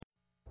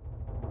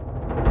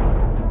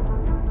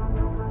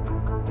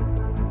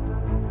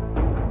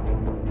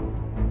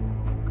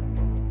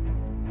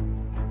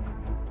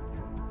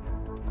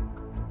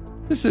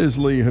This is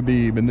Lee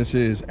Habib, and this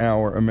is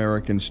Our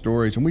American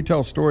Stories, and we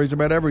tell stories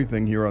about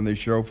everything here on this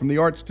show, from the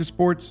arts to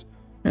sports,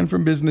 and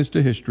from business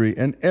to history,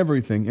 and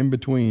everything in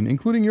between,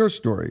 including your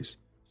stories.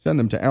 Send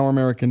them to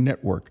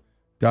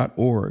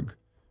ouramericannetwork.org.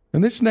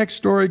 And this next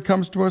story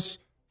comes to us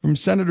from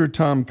Senator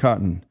Tom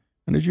Cotton.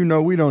 And as you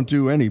know, we don't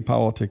do any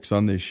politics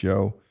on this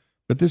show,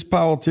 but this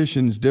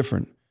politician's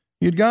different.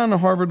 He had gone to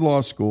Harvard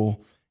Law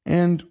School,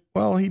 and,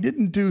 well, he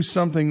didn't do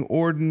something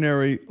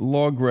ordinary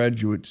law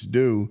graduates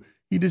do.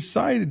 He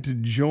decided to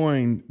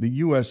join the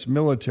U.S.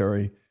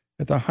 military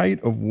at the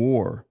height of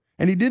war,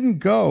 and he didn't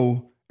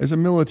go as a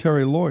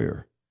military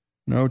lawyer.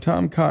 No,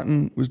 Tom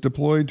Cotton was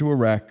deployed to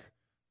Iraq,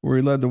 where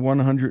he led the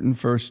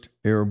 101st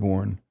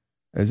Airborne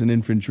as an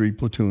infantry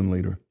platoon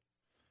leader.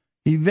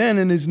 He then,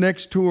 in his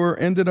next tour,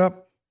 ended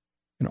up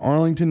in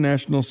Arlington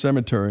National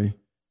Cemetery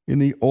in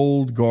the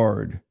Old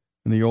Guard,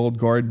 and the Old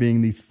Guard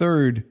being the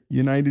 3rd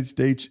United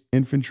States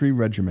Infantry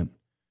Regiment,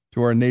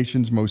 to our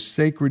nation's most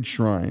sacred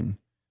shrine,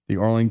 the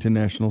Arlington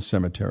National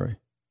Cemetery.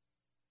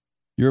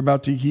 You're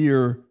about to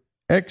hear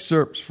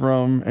excerpts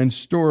from and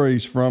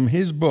stories from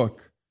his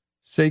book,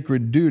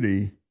 Sacred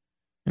Duty,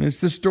 and it's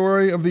the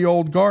story of the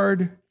Old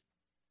Guard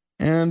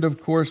and, of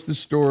course, the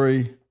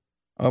story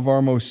of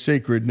our most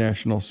sacred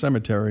national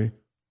cemetery,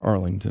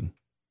 Arlington.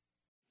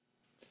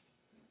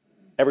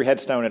 Every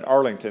headstone at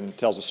Arlington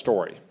tells a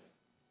story.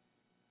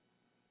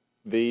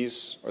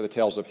 These are the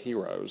tales of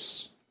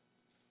heroes.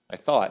 I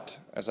thought,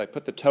 as I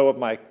put the toe of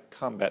my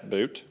combat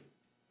boot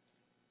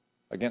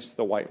against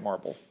the white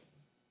marble.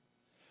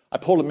 I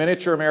pulled a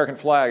miniature American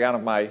flag out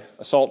of my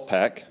assault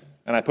pack,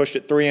 and I pushed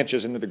it 3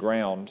 inches into the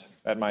ground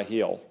at my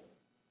heel.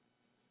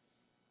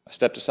 I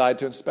stepped aside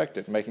to inspect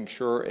it, making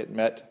sure it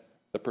met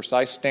the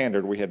precise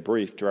standard we had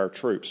briefed to our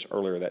troops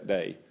earlier that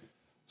day.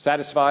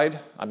 Satisfied,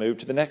 I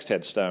moved to the next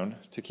headstone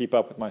to keep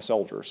up with my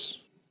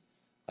soldiers.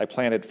 I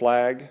planted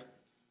flag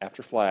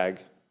after flag,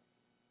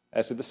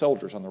 as did the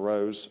soldiers on the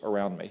rows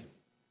around me.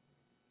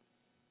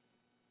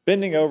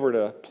 Bending over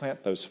to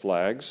plant those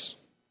flags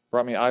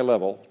brought me eye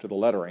level to the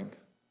lettering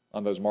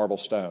on those marble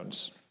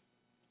stones.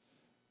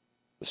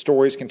 The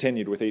stories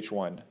continued with each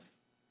one.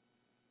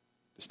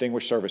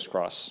 Distinguished Service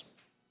Cross,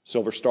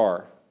 Silver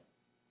Star,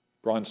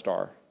 Bronze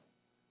Star,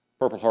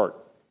 Purple Heart.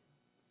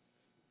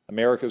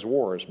 America's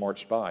wars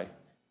marched by.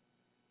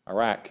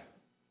 Iraq,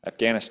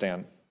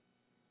 Afghanistan,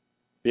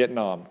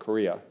 Vietnam,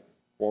 Korea,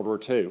 World War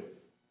II,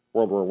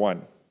 World War I.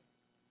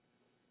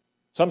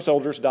 Some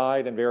soldiers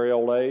died in very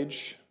old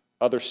age,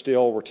 others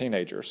still were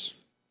teenagers.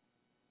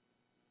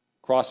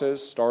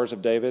 Crosses, Stars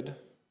of David,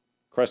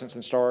 crescents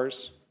and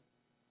stars,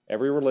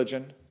 every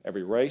religion,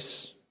 every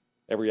race,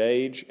 every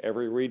age,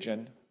 every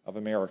region of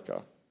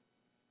America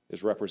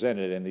is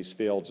represented in these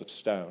fields of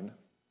stone.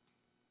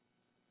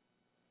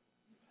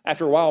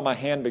 After a while, my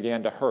hand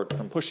began to hurt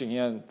from pushing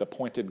in the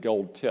pointed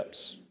gold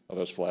tips of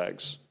those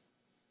flags.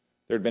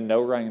 There had been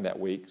no rain that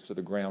week, so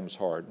the ground was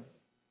hard.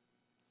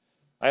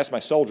 I asked my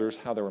soldiers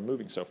how they were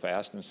moving so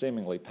fast and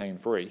seemingly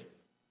pain-free.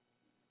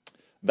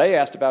 They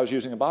asked if I was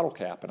using a bottle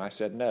cap, and I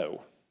said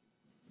no.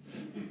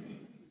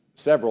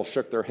 Several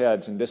shook their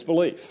heads in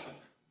disbelief.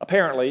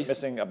 Apparently,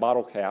 missing a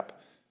bottle cap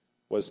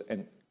was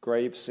a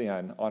grave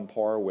sin on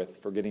par with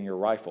forgetting your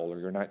rifle or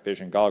your night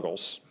vision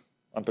goggles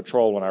on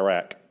patrol in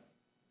Iraq.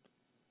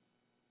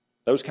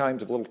 Those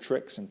kinds of little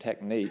tricks and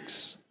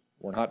techniques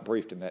were not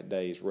briefed in that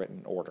day's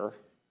written order,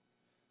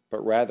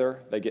 but rather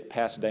they get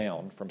passed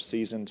down from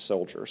seasoned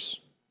soldiers.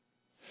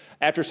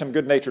 After some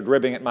good-natured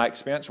ribbing at my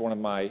expense, one of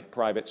my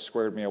privates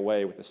squared me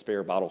away with a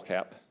spare bottle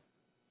cap,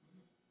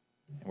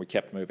 and we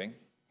kept moving.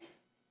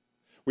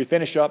 We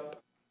finished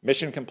up,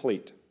 mission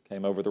complete,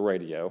 came over the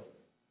radio,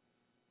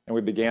 and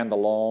we began the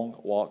long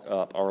walk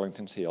up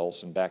Arlington's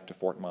hills and back to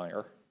Fort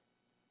Myer.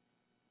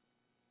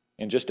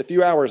 In just a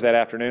few hours that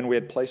afternoon, we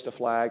had placed a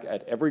flag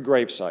at every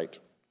gravesite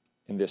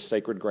in this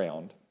sacred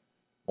ground,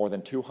 more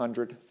than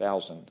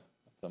 200,000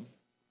 of them.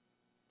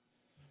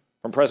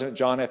 From President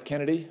John F.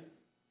 Kennedy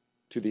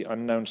to the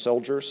unknown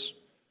soldiers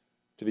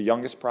to the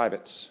youngest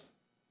privates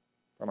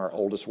from our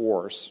oldest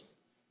wars,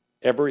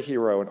 every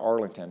hero in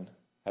Arlington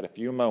had a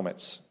few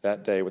moments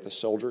that day with a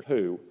soldier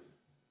who,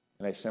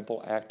 in a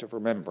simple act of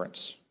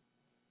remembrance,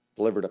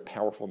 delivered a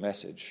powerful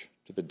message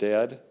to the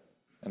dead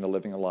and the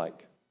living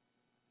alike.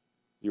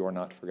 You are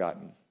not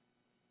forgotten.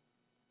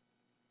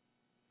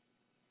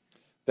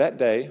 That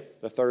day,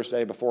 the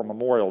Thursday before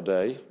Memorial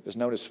Day, is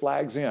known as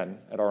Flags In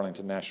at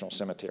Arlington National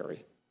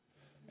Cemetery.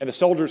 And the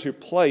soldiers who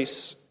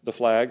place the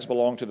flags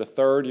belong to the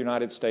 3rd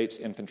United States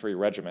Infantry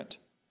Regiment,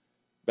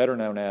 better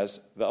known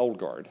as the Old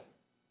Guard.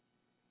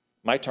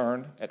 My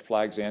turn at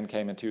Flags In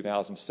came in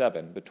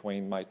 2007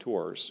 between my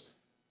tours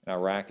in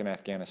Iraq and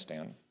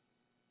Afghanistan.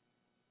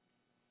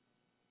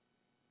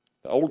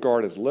 The Old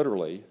Guard is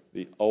literally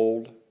the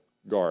Old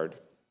Guard,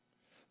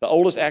 the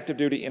oldest active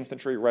duty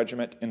infantry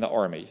regiment in the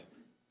Army,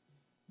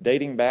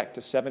 dating back to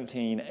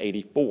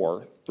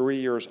 1784,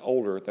 3 years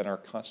older than our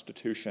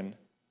Constitution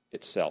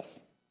itself.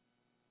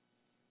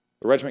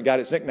 The regiment got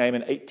its nickname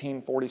in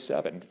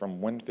 1847 from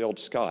Winfield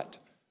Scott,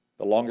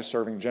 the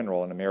longest-serving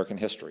general in American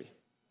history.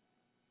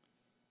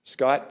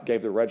 Scott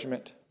gave the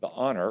regiment the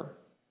honor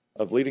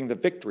of leading the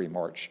victory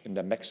march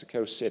into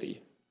Mexico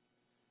City,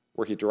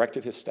 where he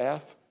directed his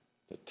staff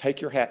to take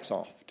your hats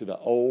off to the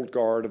old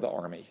guard of the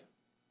Army.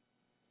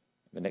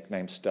 The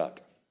nickname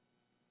stuck.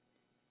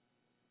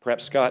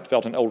 Perhaps Scott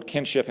felt an old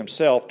kinship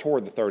himself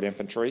toward the 3rd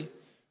Infantry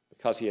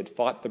because he had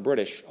fought the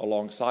British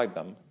alongside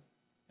them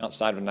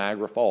outside of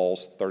Niagara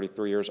Falls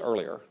 33 years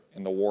earlier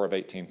in the War of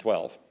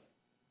 1812.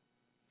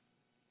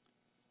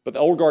 But the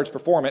Old Guard's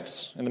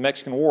performance in the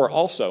Mexican War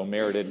also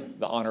merited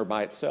the honor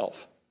by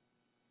itself.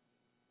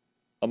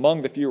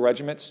 Among the few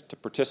regiments to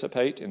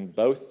participate in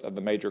both of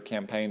the major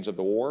campaigns of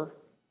the war,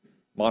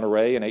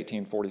 Monterey in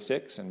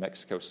 1846 and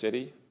Mexico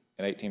City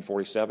in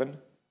 1847,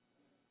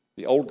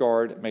 the Old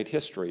Guard made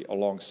history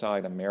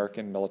alongside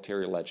American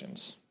military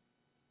legends.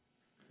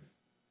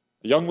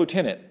 A young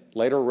lieutenant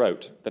later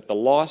wrote that the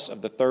loss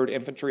of the 3rd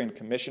Infantry and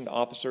commissioned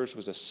officers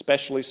was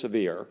especially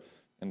severe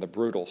in the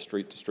brutal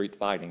street-to-street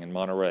fighting in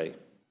Monterey.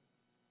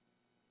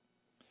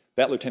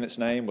 That lieutenant's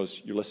name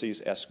was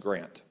Ulysses S.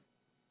 Grant.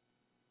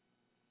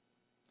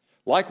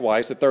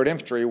 Likewise, the 3rd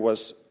Infantry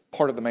was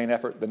part of the main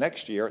effort the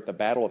next year at the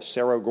Battle of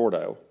Cerro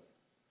Gordo,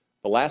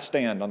 the last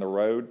stand on the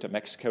road to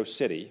Mexico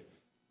City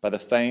by the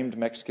famed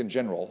Mexican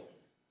general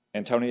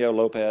Antonio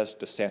Lopez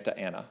de Santa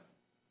Anna.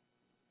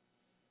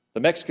 The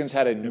Mexicans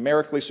had a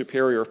numerically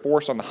superior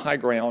force on the high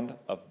ground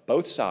of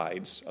both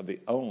sides of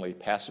the only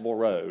passable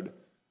road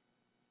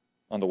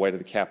on the way to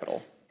the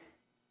capital.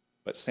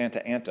 But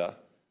Santa Anna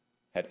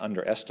had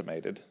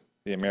underestimated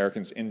the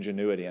Americans'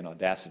 ingenuity and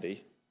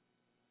audacity.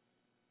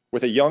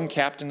 With a young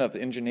captain of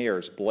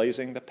engineers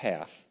blazing the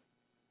path,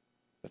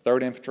 the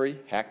 3rd Infantry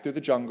hacked through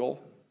the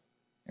jungle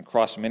and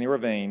crossed many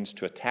ravines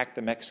to attack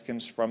the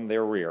Mexicans from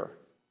their rear,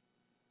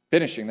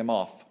 finishing them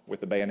off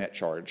with a bayonet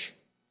charge.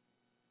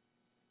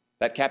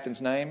 That captain's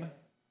name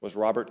was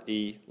Robert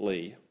E.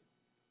 Lee.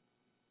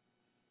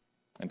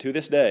 And to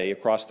this day,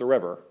 across the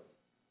river,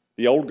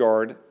 the Old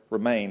Guard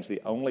remains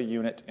the only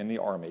unit in the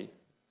Army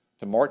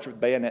to march with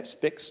bayonets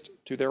fixed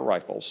to their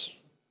rifles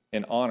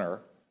in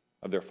honor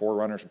of their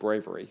forerunners'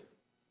 bravery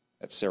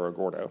at Cerro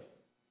Gordo.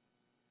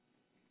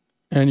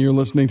 And you're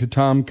listening to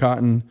Tom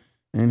Cotton,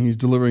 and he's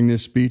delivering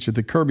this speech at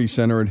the Kirby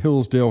Center at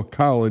Hillsdale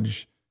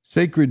College.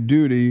 Sacred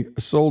Duty,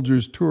 A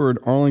Soldier's Tour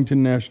at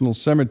Arlington National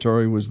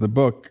Cemetery was the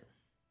book,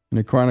 and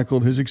it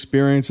chronicled his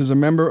experience as a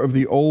member of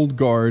the Old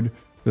Guard,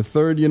 the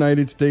 3rd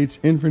United States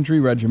Infantry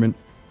Regiment,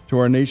 to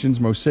our nation's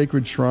most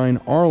sacred shrine,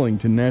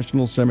 Arlington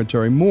National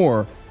Cemetery.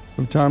 More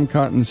of Tom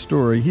Cotton's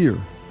story here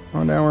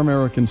on Our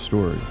American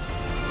Story.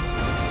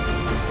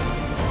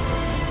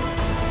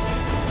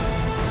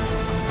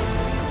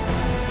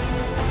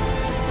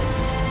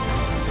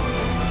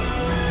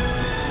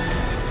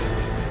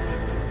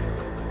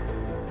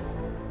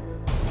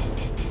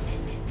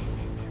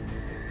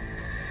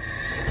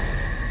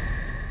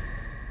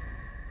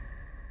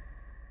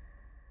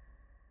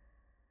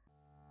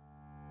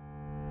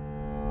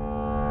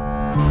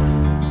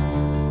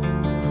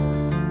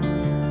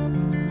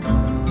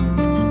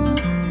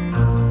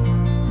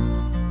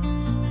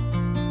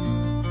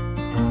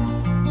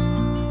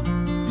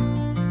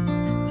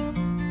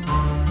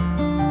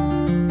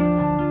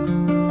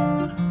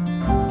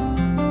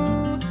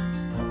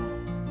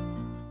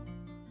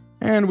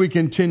 And we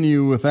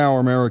continue with Our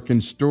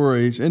American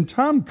Stories and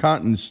Tom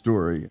Cotton's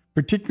story,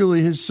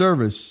 particularly his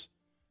serving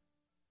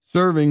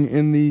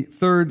in the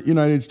 3rd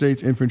United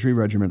States Infantry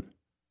Regiment,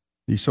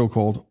 the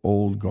so-called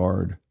Old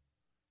Guard.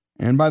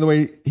 And by the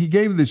way, he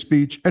gave this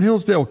speech at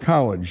Hillsdale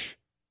College.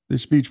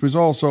 This speech was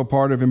also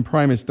part of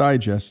Imprimis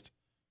Digest,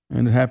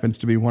 and it happens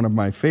to be one of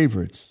my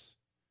favorites.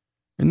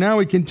 And now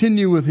we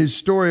continue with his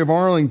story of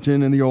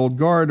Arlington and the Old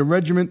Guard, a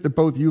regiment that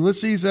both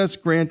Ulysses S.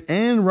 Grant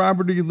and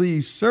Robert E.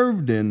 Lee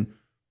served in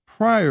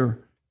prior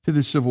to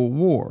the Civil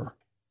War.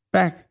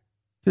 Back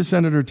to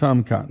Senator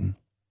Tom Cotton.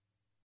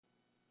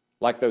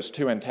 Like those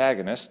two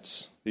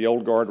antagonists, the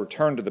Old Guard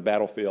returned to the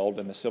battlefield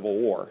in the Civil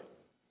War,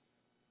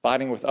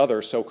 fighting with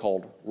other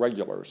so-called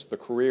regulars, the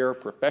career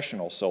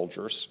professional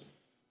soldiers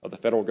of the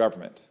federal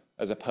government,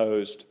 as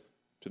opposed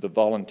to the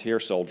volunteer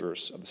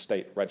soldiers of the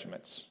state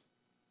regiments.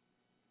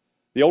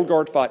 The Old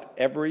Guard fought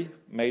every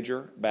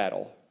major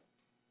battle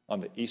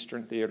on the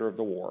eastern theater of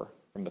the war,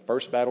 from the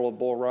First Battle of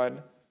Bull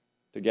Run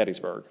to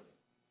Gettysburg,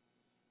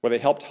 where they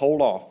helped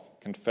hold off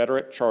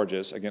Confederate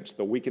charges against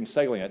the weakened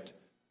salient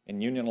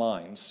in Union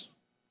lines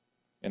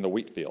in the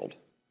wheat field.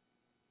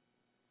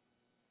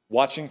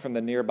 Watching from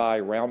the nearby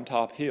Round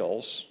Top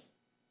Hills,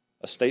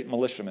 a state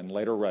militiaman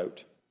later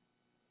wrote,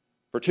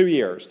 "For 2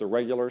 years, the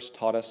regulars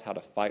taught us how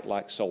to fight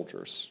like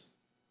soldiers.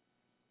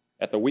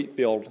 At the wheat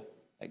field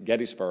at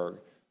Gettysburg,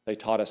 they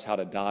taught us how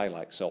to die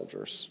like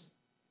soldiers."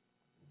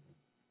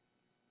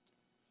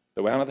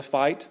 Throughout the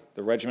fight,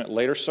 the regiment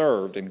later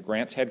served in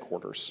Grant's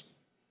headquarters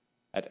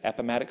at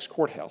Appomattox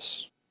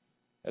Courthouse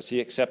as he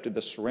accepted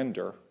the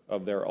surrender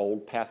of their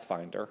old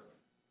Pathfinder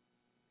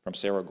from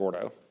Cerro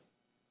Gordo.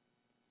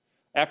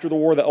 After the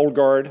war, the Old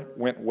Guard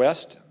went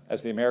west,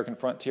 as the American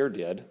frontier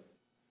did,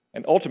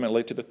 and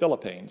ultimately to the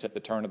Philippines at the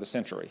turn of the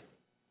century.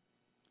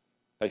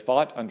 They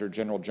fought under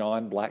General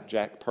John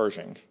Blackjack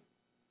Pershing.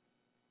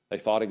 They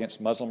fought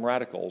against Muslim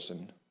radicals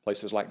in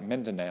places like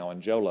Mindanao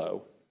and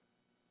Jolo,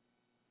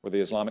 where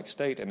the Islamic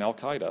State and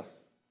Al-Qaeda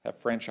have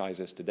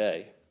franchises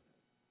today.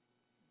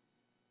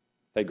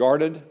 They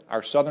guarded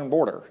our southern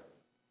border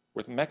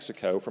with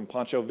Mexico from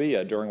Pancho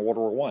Villa during World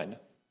War I,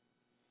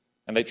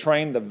 and they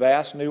trained the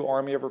vast new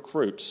army of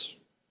recruits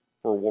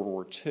for World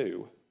War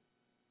II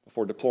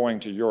before deploying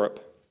to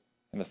Europe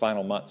in the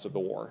final months of the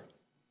war.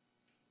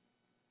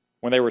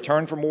 When they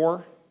returned from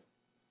war,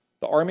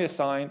 the Army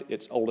assigned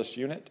its oldest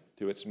unit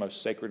to its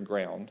most sacred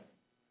ground,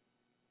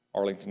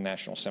 Arlington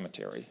National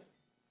Cemetery.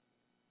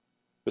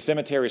 The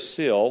cemetery's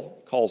seal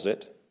calls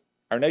it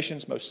our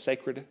nation's most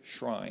sacred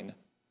shrine,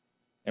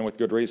 and with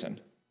good reason.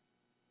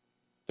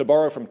 To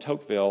borrow from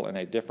Tocqueville in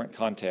a different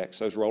context,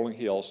 those rolling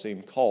hills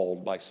seem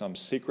called by some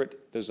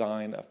secret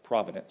design of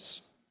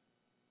providence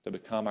to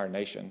become our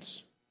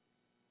nation's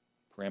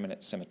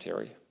preeminent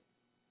cemetery.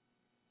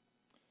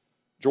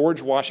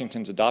 George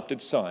Washington's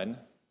adopted son,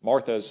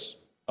 Martha's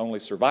only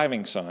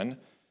surviving son,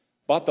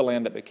 bought the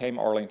land that became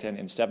Arlington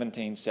in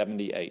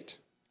 1778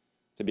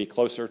 to be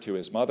closer to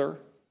his mother,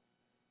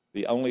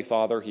 the only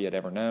father he had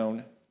ever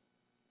known,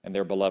 and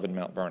their beloved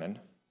Mount Vernon.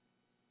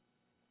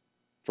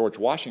 George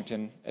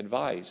Washington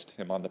advised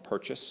him on the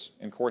purchase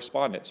in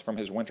correspondence from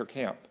his winter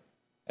camp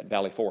at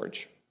Valley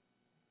Forge.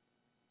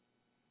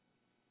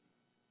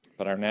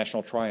 But our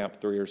national triumph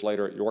 3 years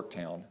later at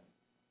Yorktown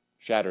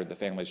shattered the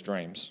family's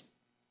dreams.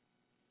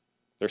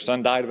 Their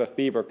son died of a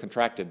fever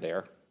contracted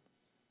there,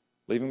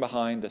 leaving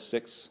behind a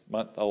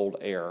 6-month-old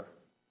heir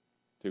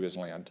to his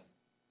land.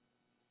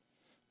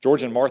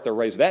 George and Martha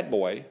raised that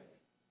boy,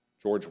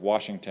 George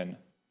Washington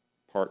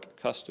Parke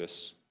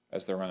Custis,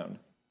 as their own.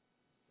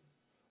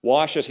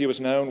 Wash, as he was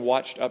known,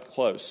 watched up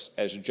close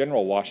as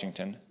General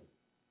Washington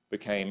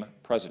became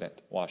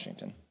President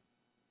Washington.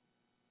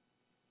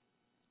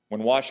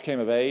 When Wash came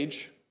of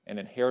age and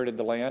inherited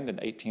the land in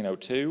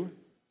 1802,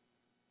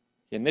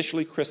 he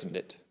initially christened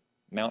it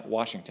Mount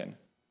Washington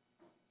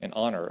in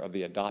honor of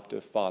the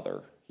adoptive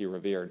father he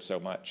revered so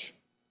much.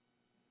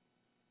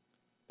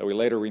 Though he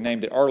later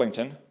renamed it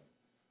Arlington,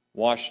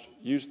 Wash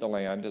used the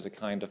land as a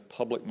kind of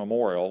public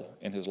memorial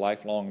in his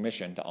lifelong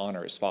mission to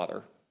honor his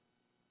father.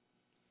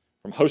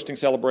 From hosting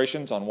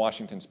celebrations on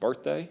Washington's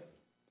birthday,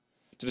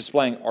 to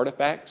displaying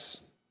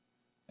artifacts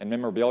and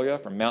memorabilia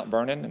from Mount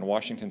Vernon and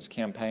Washington's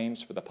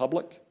campaigns for the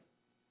public,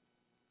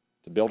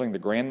 to building the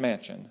grand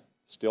mansion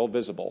still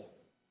visible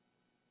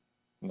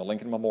from the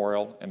Lincoln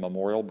Memorial and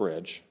Memorial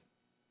Bridge,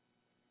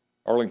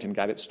 Arlington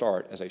got its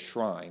start as a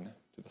shrine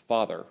to the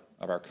father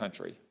of our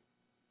country.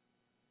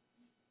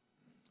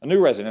 A new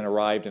resident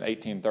arrived in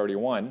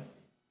 1831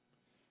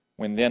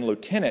 when then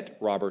Lieutenant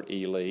Robert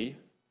E. Lee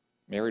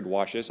married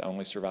Wash's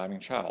only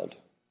surviving child,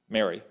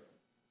 Mary.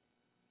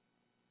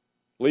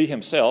 Lee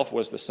himself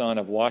was the son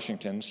of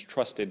Washington's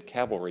trusted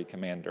cavalry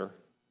commander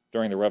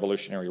during the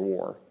Revolutionary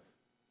War,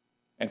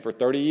 and for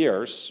 30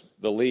 years,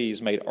 the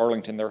Lees made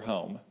Arlington their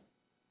home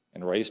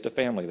and raised a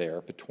family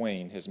there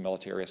between his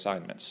military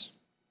assignments.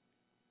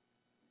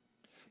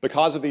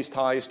 Because of these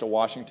ties to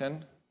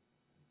Washington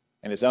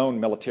and his own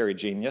military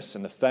genius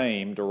and the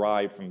fame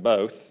derived from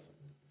both,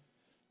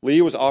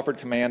 Lee was offered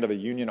command of a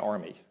Union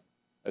army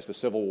as the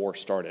Civil War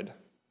started,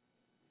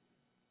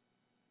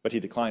 but he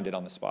declined it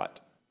on the spot.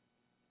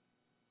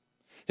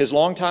 His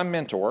longtime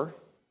mentor,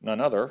 none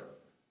other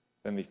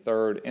than the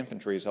 3rd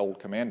Infantry's old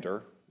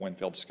commander,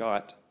 Winfield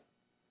Scott,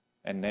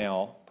 and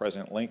now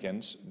President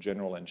Lincoln's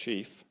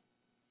General-in-Chief,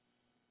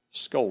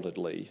 scolded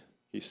Lee.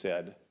 He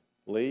said,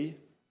 "Lee,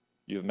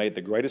 you have made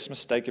the greatest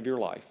mistake of your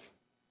life,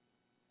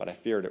 but I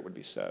feared it would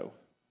be so."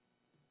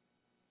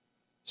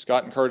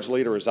 Scott encouraged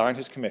Lee to resign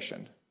his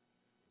commission,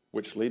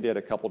 which Lee did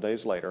a couple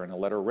days later in a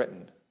letter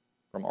written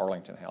from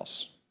Arlington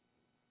House.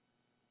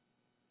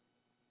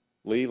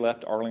 Lee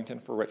left Arlington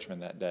for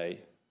Richmond that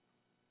day,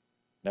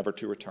 never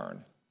to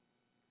return.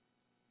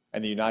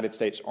 And the United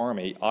States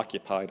Army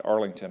occupied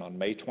Arlington on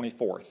May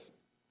 24th,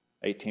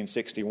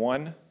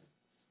 1861,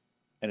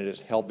 and it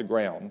has held the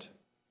ground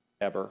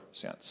ever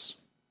since.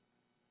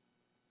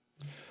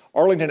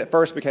 Arlington at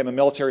first became a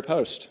military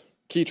post,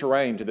 key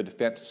terrain to the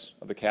defense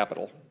of the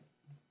capital.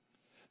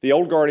 The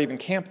Old Guard even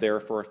camped there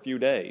for a few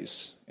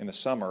days in the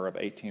summer of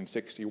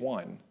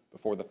 1861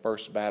 before the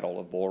first battle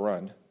of Bull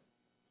Run.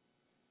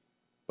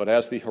 But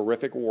as the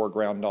horrific war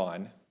ground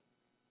on,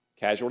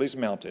 casualties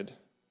mounted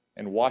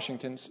and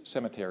Washington's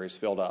cemeteries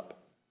filled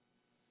up.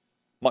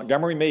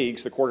 Montgomery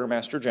Meigs, the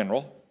Quartermaster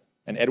General,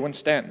 and Edwin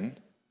Stanton,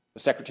 the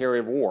Secretary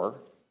of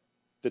War,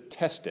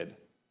 detested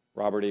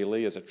Robert E.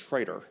 Lee as a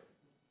traitor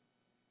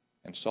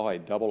and saw a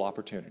double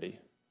opportunity.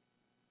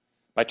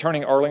 By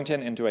turning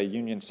Arlington into a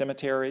Union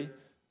cemetery,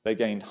 they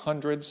gained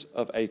hundreds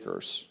of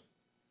acres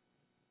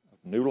of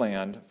new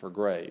land for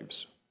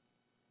graves,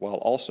 while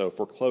also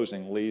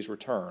foreclosing Lee's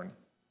return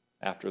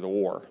after the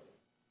war.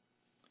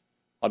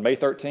 On May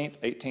 13,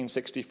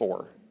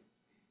 1864,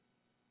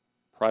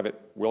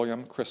 Private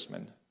William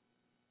Chrisman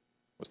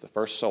was the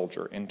first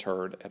soldier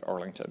interred at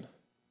Arlington.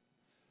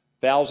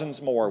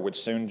 Thousands more would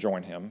soon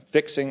join him,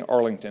 fixing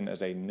Arlington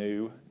as a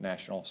new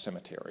national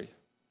cemetery.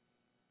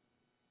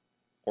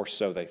 Or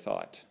so they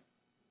thought.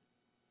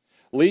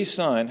 Lee's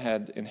son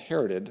had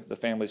inherited the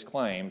family's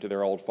claim to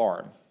their old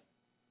farm.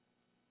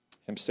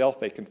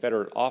 Himself a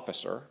Confederate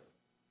officer,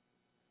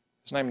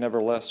 his name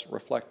nevertheless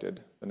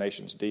reflected the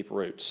nation's deep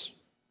roots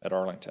at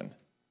Arlington.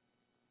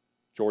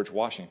 George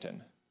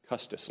Washington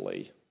Custis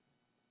Lee.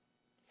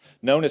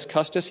 Known as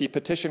Custis, he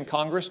petitioned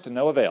Congress to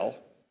no avail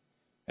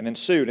and then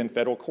sued in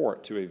federal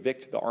court to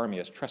evict the Army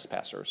as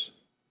trespassers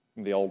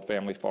from the old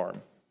family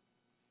farm.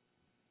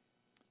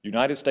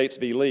 United States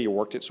v. Lee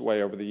worked its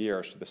way over the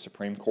years to the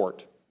Supreme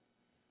Court,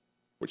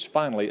 which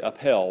finally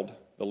upheld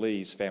the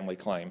Lee's family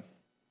claim.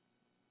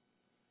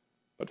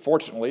 But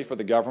fortunately for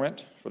the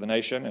government, for the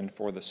nation, and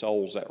for the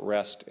souls at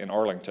rest in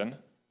Arlington,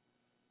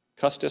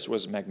 Custis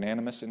was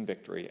magnanimous in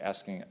victory,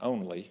 asking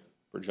only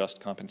for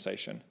just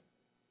compensation.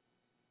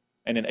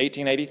 And in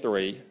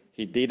 1883,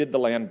 he deeded the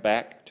land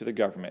back to the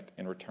government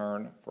in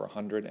return for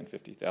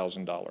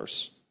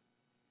 $150,000.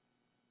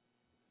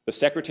 The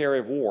Secretary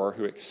of War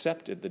who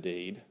accepted the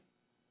deed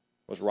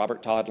was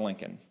Robert Todd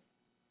Lincoln,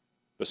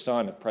 the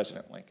son of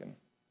President Lincoln.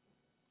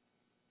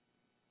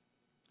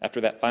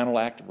 After that final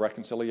act of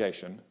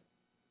reconciliation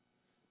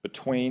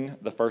between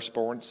the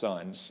firstborn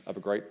sons of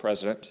a great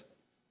president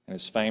and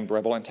his famed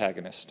rebel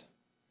antagonist,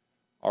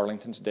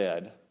 Arlington's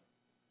dead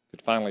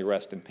could finally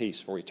rest in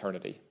peace for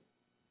eternity.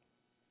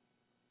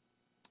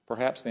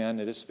 Perhaps then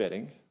it is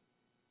fitting,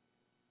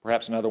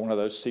 perhaps another one of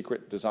those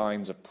secret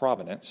designs of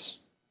providence,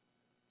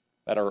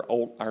 that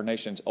our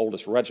nation's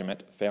oldest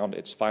regiment found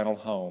its final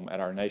home at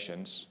our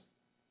nation's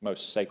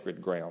most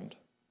sacred ground.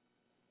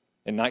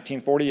 In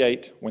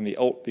 1948, when the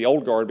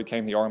Old Guard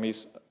became the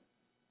Army's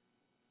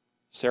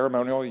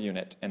ceremonial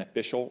unit and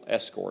official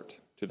escort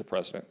to the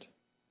President.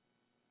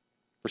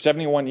 For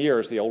 71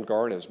 years, the Old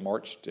Guard has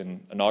marched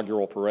in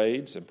inaugural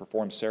parades and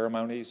performed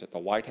ceremonies at the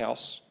White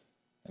House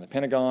and the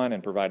Pentagon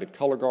and provided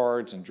color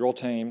guards and drill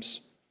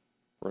teams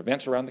for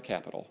events around the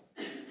Capitol,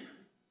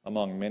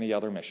 among many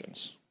other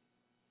missions.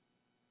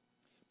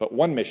 But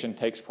one mission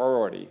takes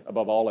priority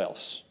above all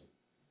else: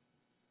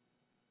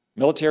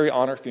 military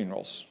honor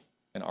funerals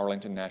in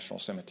Arlington National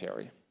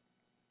Cemetery.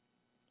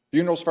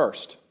 Funerals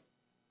first.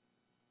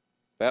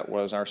 That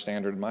was our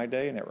standard in my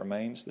day, and it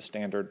remains the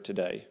standard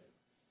today.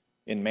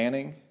 In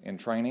manning, in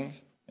training,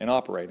 in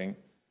operating,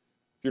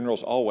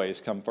 funerals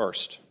always come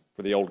first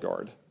for the Old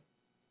Guard.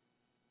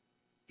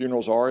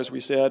 Funerals are, as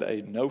we said,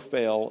 a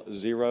no-fail,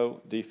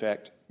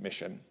 zero-defect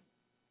mission.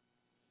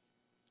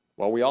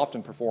 While we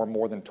often perform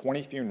more than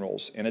 20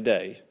 funerals in a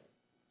day,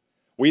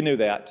 we knew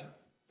that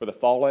for the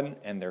fallen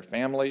and their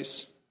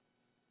families,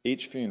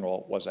 each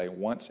funeral was a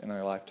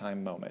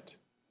once-in-a-lifetime moment,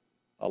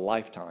 a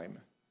lifetime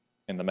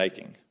in the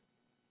making.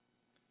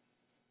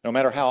 No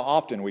matter how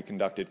often we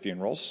conducted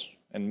funerals,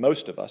 and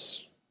most of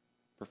us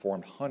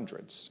performed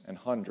hundreds and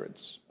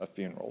hundreds of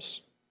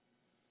funerals,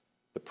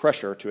 the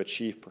pressure to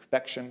achieve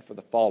perfection for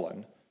the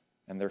fallen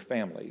and their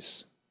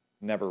families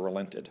never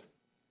relented.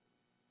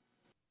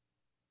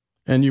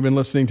 And you've been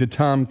listening to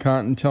Tom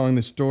Cotton telling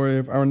the story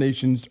of our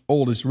nation's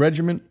oldest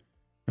regiment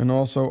and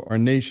also our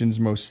nation's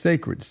most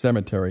sacred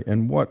cemetery.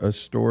 And what a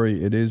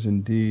story it is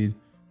indeed.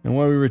 And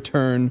when we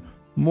return,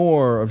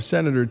 more of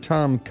Senator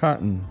Tom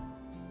Cotton,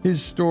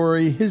 his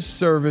story, his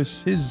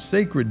service, his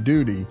sacred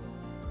duty,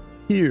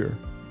 here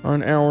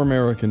on Our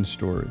American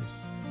Stories.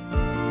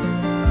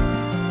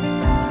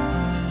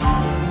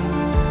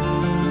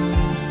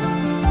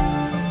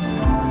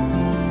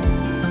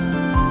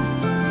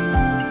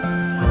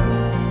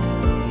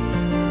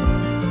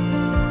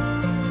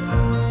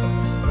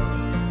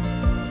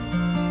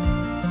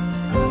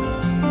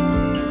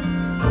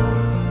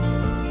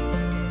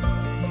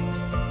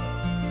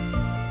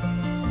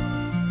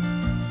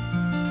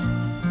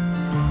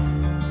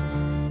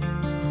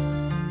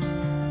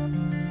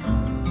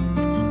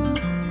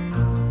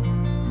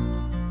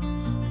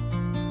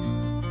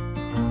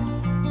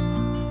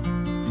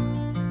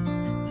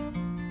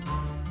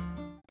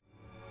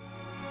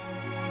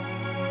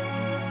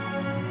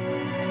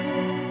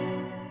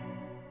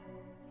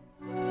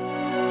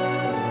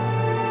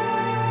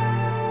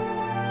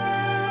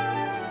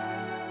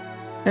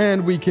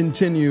 And we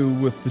continue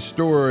with the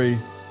story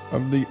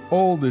of the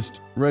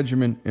oldest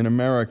regiment in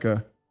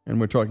America, and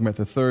we're talking about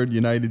the 3rd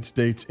United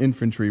States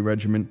Infantry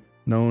Regiment,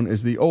 known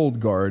as the Old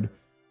Guard,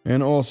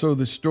 and also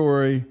the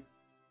story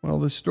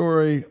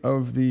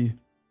of the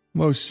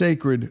most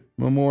sacred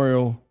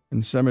memorial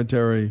and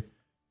cemetery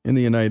in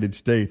the United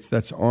States.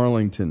 That's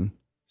Arlington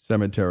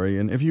Cemetery.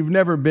 And if you've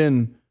never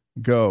been,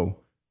 go.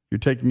 If you're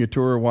taking a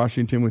tour of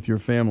Washington with your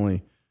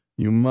family,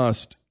 you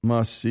must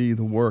see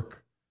the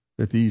work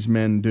that these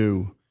men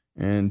do.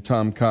 And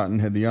Tom Cotton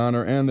had the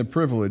honor and the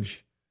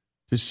privilege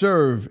to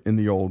serve in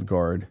the Old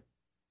Guard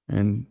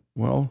and,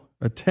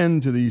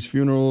 attend to these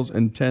funerals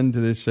and tend to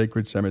this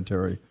sacred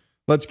cemetery.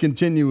 Let's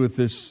continue with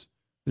this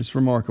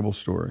remarkable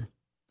story.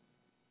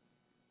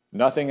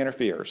 Nothing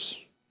interferes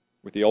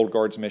with the Old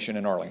Guard's mission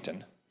in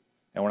Arlington.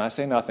 And when I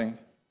say nothing,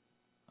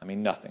 I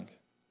mean nothing.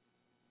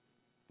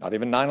 not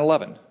even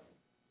 9/11.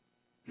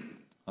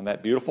 On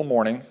that beautiful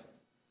morning,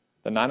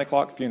 the 9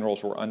 o'clock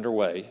funerals were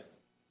underway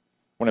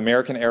when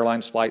American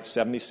Airlines Flight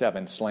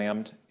 77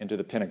 slammed into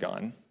the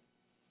Pentagon,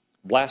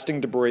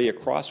 blasting debris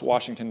across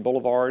Washington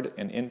Boulevard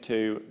and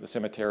into the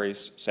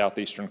cemetery's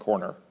southeastern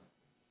corner.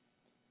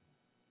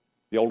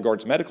 The Old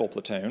Guard's medical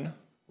platoon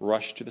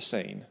rushed to the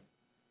scene,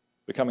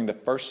 becoming the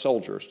first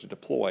soldiers to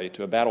deploy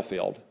to a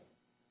battlefield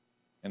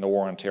in the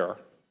War on Terror.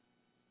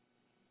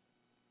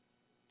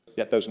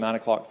 Yet those 9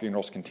 o'clock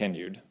funerals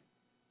continued.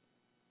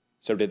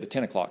 So did the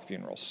 10 o'clock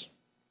funerals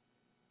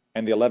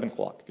and the 11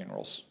 o'clock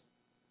funerals.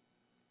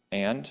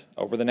 And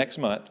over the next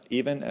month,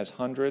 even as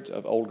hundreds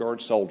of Old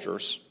Guard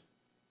soldiers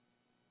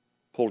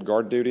pulled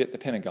guard duty at the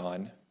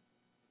Pentagon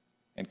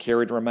and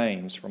carried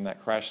remains from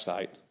that crash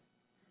site,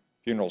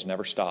 funerals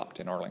never stopped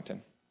in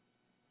Arlington.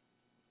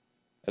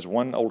 As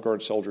one Old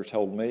Guard soldier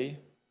told me,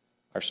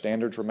 our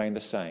standards remain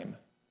the same.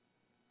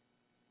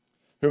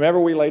 Whomever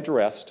we laid to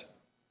rest,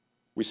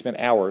 we spent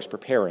hours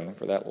preparing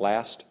for that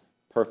last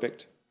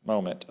perfect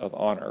moment of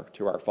honor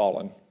to our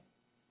fallen.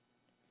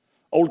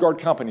 Old Guard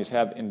companies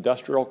have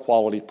industrial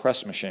quality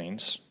press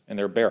machines in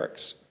their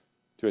barracks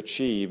to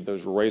achieve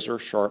those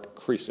razor-sharp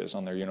creases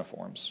on their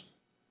uniforms.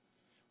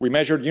 We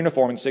measured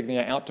uniform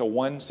insignia out to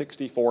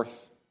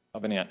 1/64th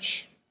of an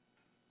inch.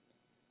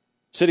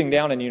 Sitting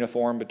down in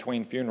uniform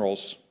between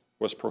funerals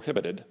was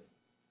prohibited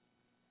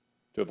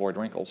to avoid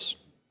wrinkles.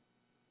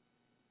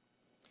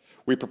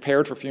 We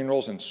prepared for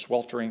funerals in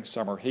sweltering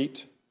summer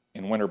heat,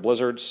 in winter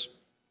blizzards,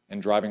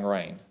 and driving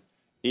rain.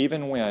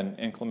 Even when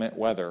inclement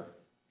weather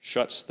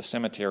shuts the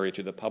cemetery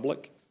to the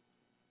public,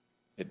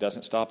 it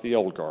doesn't stop the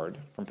Old Guard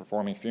from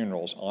performing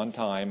funerals on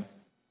time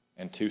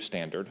and to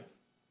standard.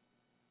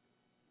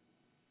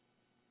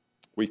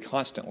 We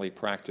constantly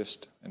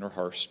practiced and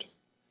rehearsed.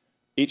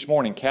 Each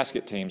morning,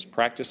 casket teams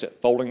practiced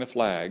at folding the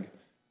flag,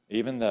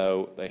 even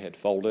though they had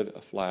folded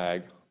a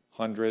flag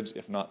hundreds,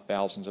 if not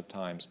thousands of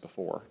times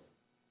before.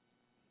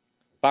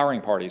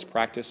 Firing parties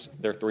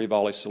practiced their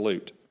 3-volley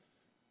salute,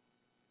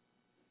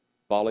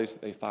 volleys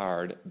that they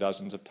fired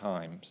dozens of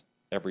times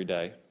every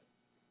day.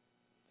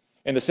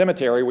 In the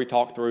cemetery, we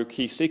talked through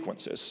key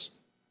sequences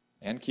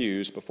and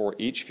cues before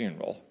each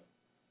funeral,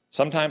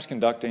 sometimes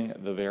conducting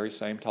the very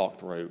same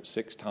talk-through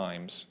 6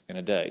 times in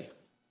a day.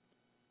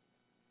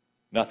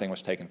 Nothing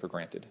was taken for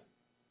granted.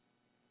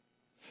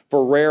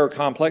 For rare,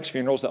 complex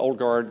funerals, the Old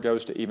Guard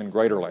goes to even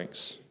greater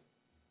lengths.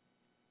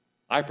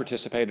 I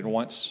participated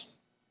once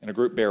in a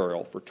group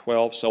burial for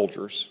 12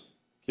 soldiers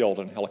killed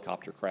in a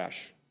helicopter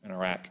crash in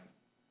Iraq.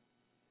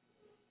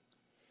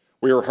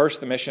 We rehearsed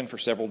the mission for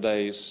several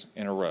days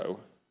in a row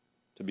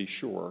to be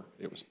sure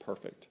it was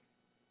perfect.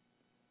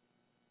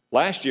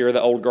 Last year,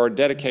 the Old Guard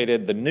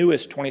dedicated the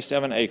newest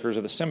 27 acres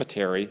of the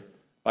cemetery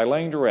by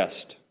laying to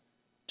rest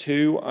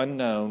 2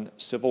 unknown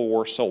Civil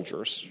War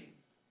soldiers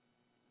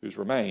whose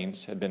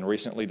remains had been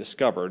recently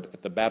discovered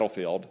at the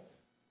battlefield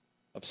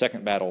of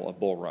Second Battle of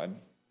Bull Run.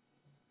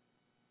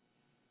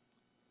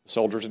 The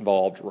soldiers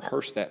involved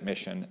rehearsed that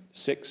mission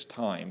 6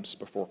 times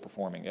before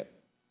performing it.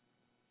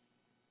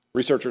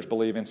 Researchers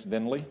believe,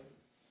 incidentally,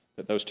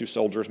 that those 2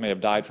 soldiers may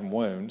have died from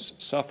wounds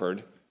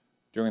suffered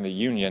during the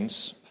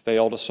Union's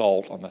failed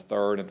assault on the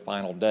 3rd and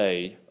final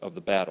day of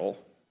the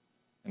battle,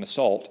 an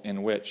assault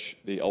in which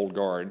the Old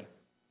Guard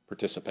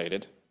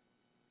participated.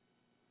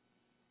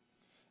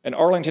 And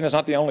Arlington is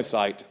not the only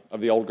site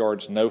of the Old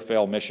Guard's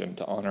no-fail mission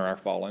to honor our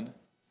fallen.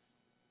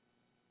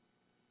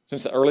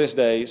 Since the earliest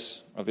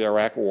days of the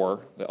Iraq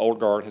War, the Old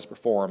Guard has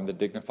performed the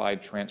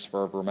dignified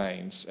transfer of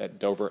remains at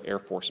Dover Air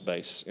Force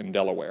Base in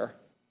Delaware,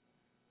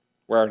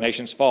 where our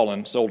nation's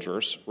fallen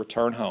soldiers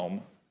return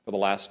home for the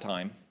last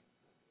time.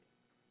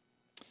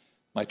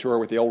 My tour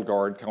with the Old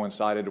Guard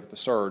coincided with the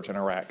surge in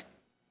Iraq.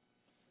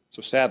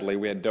 So sadly,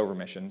 we had Dover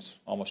missions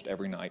almost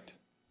every night.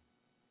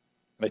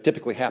 They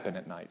typically happen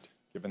at night,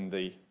 given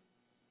the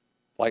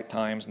flight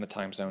times and the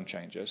time zone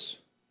changes.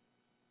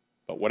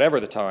 But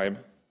whatever the time,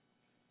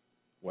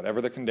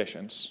 whatever the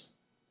conditions,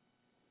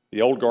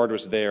 the Old Guard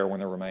was there when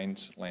the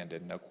remains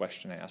landed, no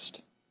question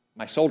asked.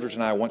 My soldiers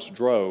and I once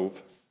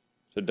drove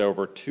to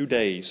Dover 2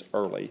 days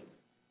early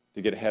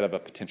to get ahead of a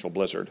potential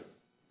blizzard.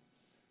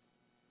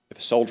 If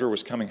a soldier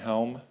was coming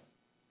home,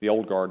 the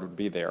Old Guard would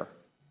be there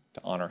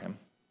to honor him.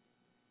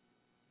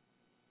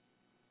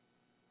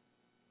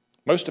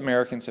 Most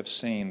Americans have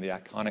seen the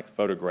iconic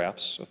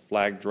photographs of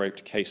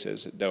flag-draped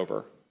cases at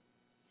Dover.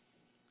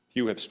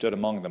 Few have stood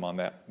among them on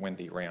that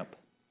windy ramp,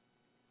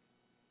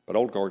 but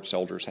Old Guard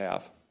soldiers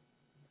have.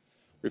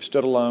 We've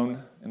stood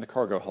alone in the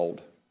cargo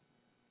hold,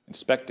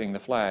 inspecting the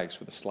flags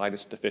for the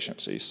slightest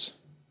deficiencies.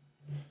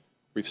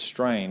 We've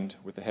strained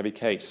with the heavy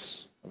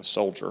case of a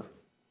soldier,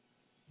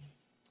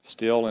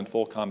 still in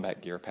full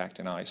combat gear packed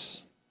in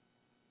ice,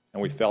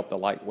 and we felt the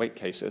lightweight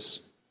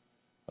cases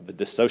of the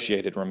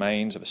dissociated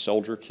remains of a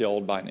soldier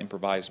killed by an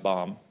improvised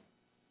bomb,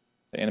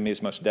 the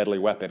enemy's most deadly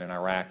weapon in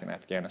Iraq and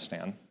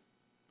Afghanistan.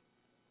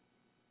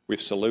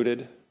 We've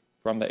saluted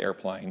from the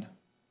airplane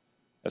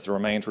as the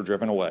remains were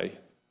driven away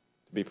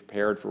to be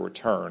prepared for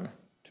return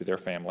to their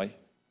family.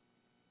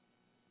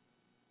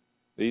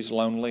 these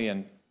lonely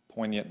and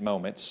poignant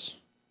moments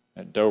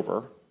at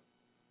Dover,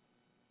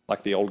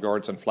 like the Old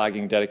Guard's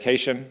unflagging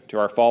dedication to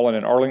our fallen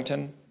in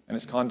Arlington and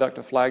its conduct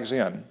of Flags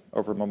In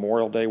over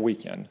Memorial Day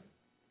weekend,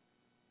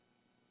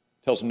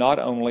 tells not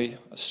only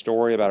a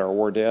story about our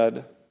war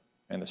dead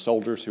and the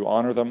soldiers who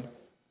honor them,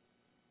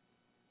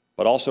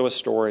 but also a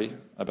story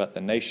about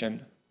the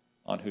nation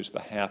on whose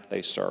behalf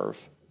they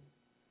serve.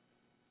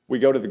 We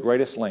go to the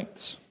greatest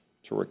lengths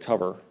to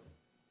recover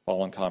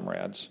fallen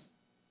comrades.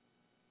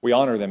 We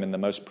honor them in the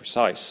most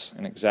precise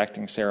and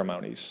exacting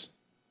ceremonies.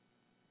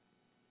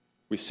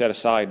 We set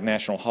aside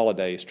national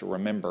holidays to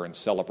remember and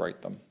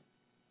celebrate them.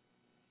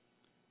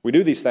 We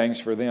do these things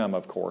for them,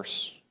 of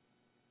course,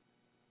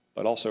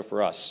 but also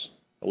for us,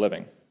 the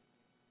living.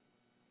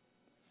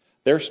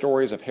 Their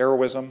stories of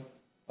heroism,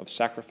 of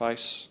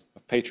sacrifice,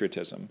 of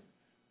patriotism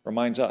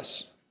reminds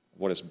us of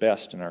what is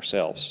best in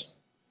ourselves.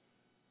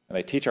 And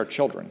they teach our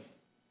children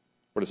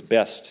what is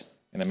best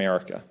in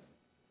America.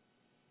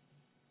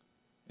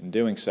 In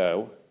doing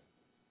so,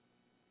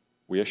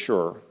 we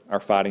assure our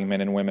fighting men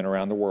and women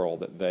around the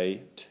world that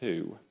they,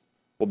 too,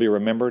 will be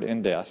remembered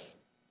in death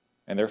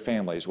and their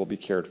families will be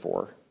cared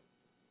for.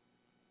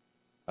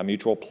 A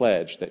mutual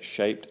pledge that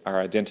shaped our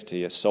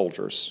identity as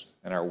soldiers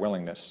and our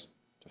willingness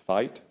to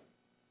fight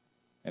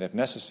and, if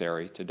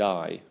necessary, to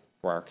die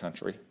for our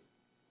country.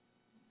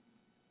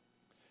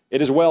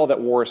 It is well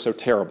that war is so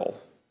terrible,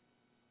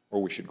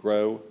 or we should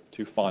grow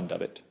too fond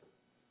of it,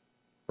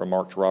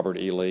 remarked Robert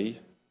E.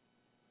 Lee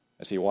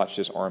as he watched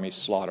his army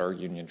slaughter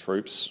Union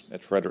troops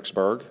at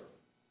Fredericksburg.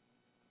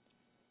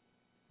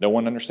 No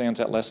one understands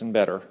that lesson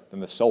better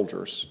than the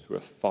soldiers who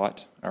have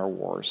fought our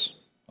wars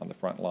on the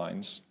front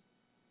lines,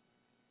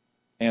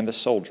 and the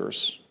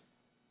soldiers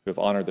who have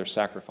honored their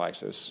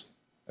sacrifices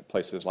at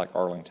places like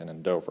Arlington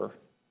and Dover.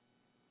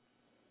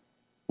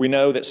 We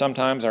know that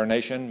sometimes our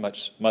nation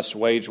must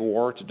wage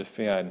war to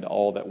defend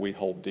all that we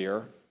hold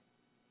dear,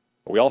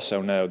 but we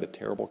also know the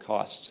terrible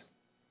costs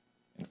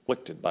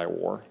inflicted by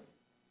war.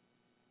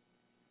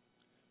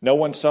 No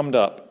one summed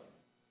up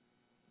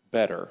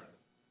better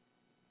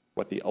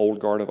what the Old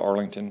Guard of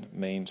Arlington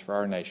means for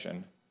our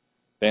nation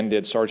than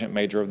did Sergeant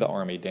Major of the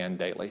Army Dan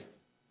Daly.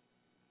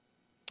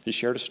 He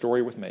shared a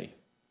story with me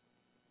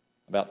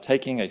about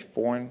taking a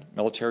foreign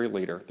military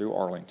leader through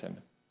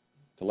Arlington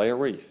to lay a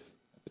wreath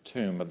at the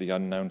tomb of the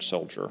unknown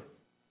soldier.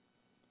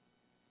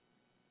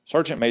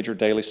 Sergeant Major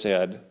Daly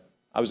said,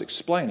 "I was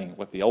explaining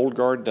what the Old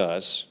Guard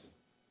does.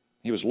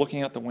 He was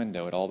looking out the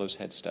window at all those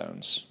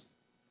headstones.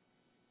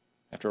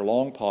 After a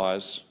long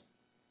pause,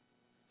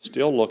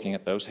 still looking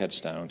at those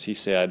headstones, he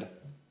said,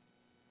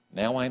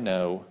 'Now I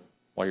know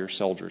why your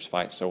soldiers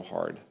fight so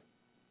hard.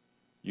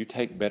 You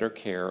take better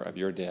care of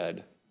your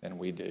dead than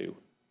we do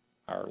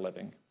our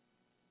living.'"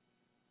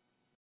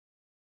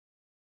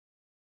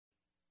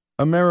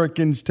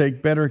 Americans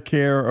take better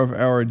care of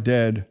our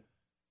dead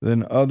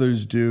than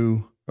others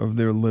do of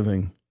their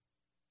living.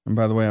 And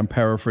by the way, I'm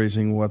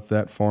paraphrasing what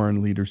that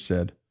foreign leader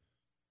said.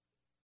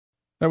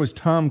 That was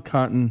Tom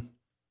Cotton,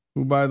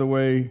 who, by the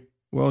way,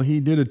 well, he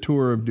did a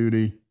tour of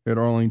duty at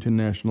Arlington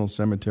National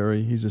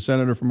Cemetery. He's a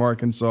senator from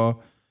Arkansas.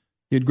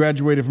 He had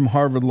graduated from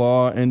Harvard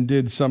Law and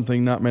did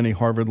something not many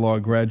Harvard Law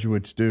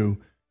graduates do.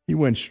 He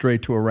went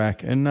straight to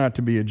Iraq, and not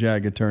to be a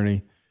JAG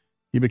attorney.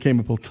 He became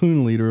a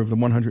platoon leader of the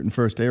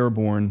 101st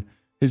Airborne.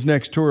 His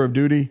next tour of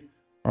duty,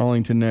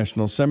 Arlington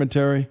National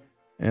Cemetery,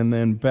 and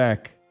then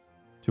back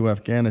to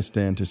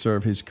Afghanistan to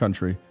serve his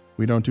country.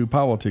 We don't do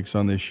politics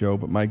on this show,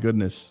 but my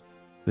goodness,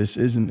 this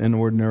isn't an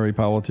ordinary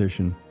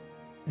politician.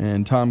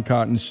 And Tom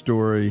Cotton's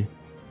story,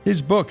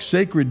 his book,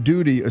 Sacred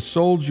Duty, A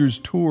Soldier's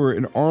Tour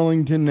in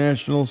Arlington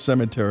National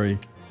Cemetery.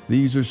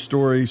 These are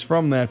stories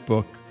from that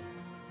book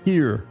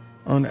here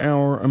on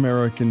Our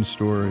American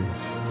Story.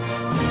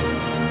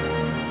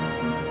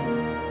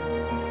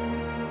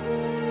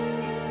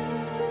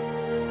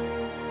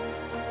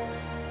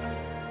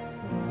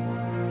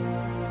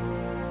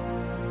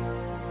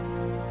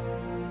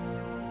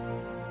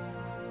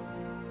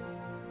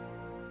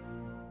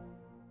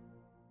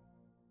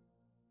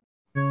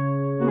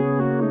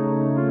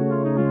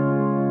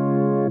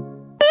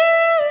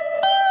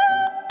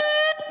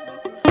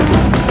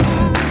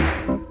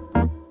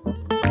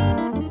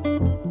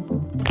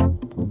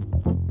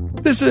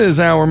 This is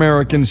Our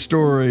American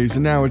Stories,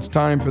 and now it's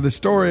time for the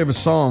story of a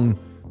song.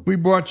 We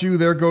brought you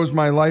There Goes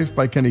My Life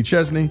by Kenny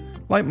Chesney,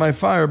 Light My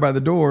Fire by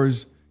The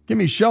Doors,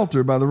 Gimme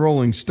Shelter by the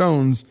Rolling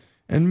Stones,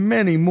 and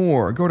many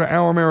more. Go to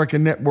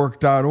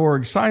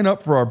OurAmericanNetwork.org, sign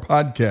up for our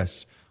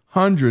podcasts,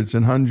 hundreds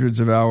and hundreds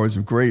of hours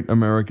of great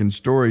American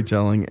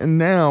storytelling. And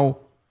now,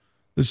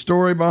 the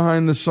story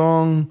behind the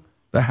song,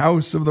 The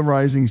House of the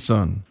Rising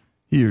Sun.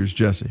 Here's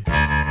Jesse.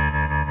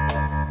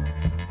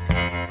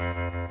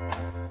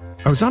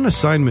 I was on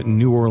assignment in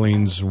New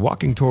Orleans,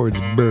 walking towards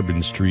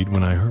Bourbon Street,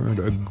 when I heard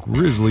a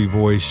grisly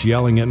voice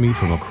yelling at me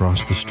from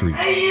across the street.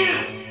 "Hey you!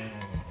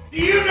 Do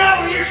you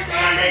know where you're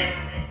standing?"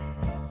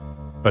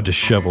 A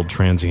disheveled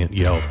transient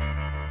yelled.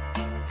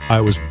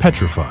 I was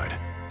petrified.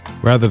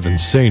 Rather than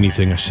say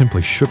anything, I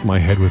simply shook my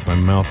head with my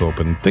mouth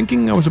open,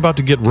 thinking I was about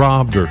to get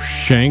robbed or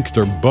shanked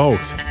or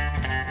both.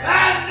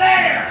 Right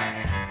there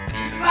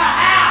is the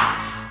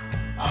house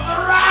of the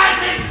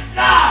rising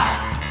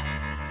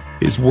sun.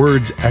 His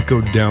words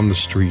echoed down the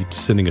street,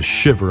 sending a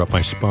shiver up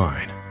my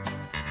spine.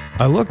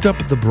 I looked up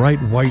at the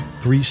bright white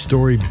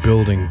 3-story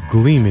building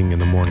gleaming in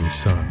the morning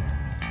sun.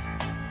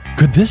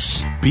 Could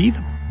this be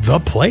the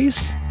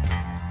place?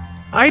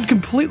 I had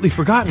completely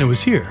forgotten it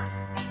was here.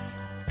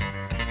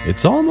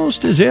 It's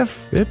almost as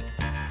if it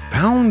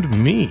found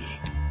me.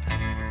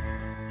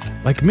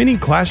 Like many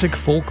classic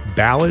folk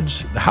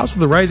ballads, The House of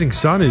the Rising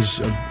Sun is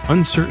of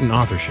uncertain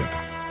authorship.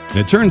 And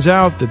it turns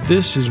out that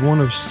this is one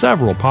of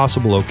several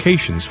possible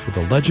locations for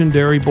the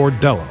legendary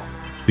bordello.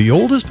 The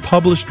oldest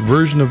published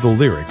version of the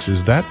lyrics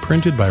is that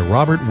printed by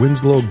Robert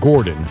Winslow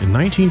Gordon in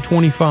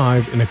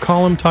 1925 in a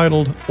column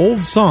titled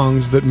Old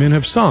Songs That Men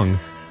Have Sung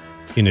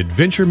in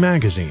Adventure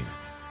magazine.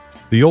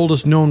 The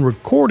oldest known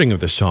recording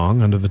of the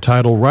song, under the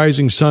title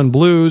Rising Sun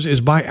Blues,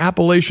 is by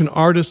Appalachian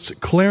artists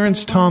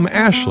Clarence Tom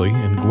Ashley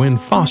and Gwen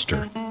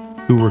Foster,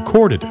 who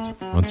recorded it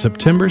on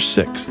September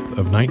 6th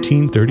of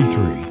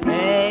 1933.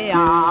 They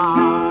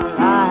are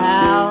a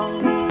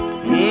house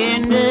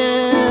in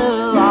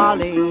New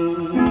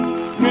Orleans.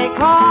 They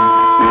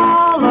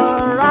call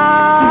the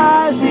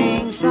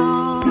rising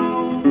sun,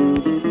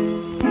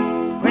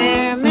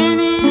 where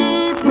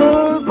many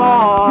poor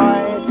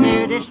boys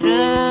to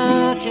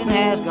destruction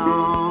has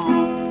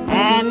gone.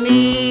 And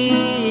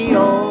me,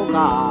 oh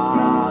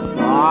God,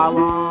 for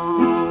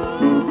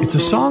one. It's a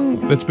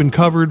song that's been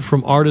covered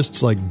from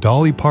artists like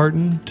Dolly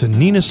Parton to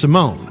Nina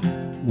Simone,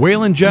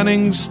 Waylon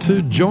Jennings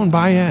to Joan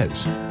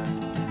Baez.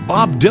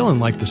 Bob Dylan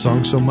liked the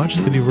song so much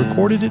that he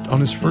recorded it on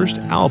his first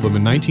album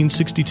in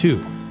 1962.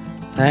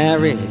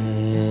 There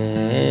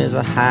is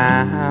a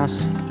house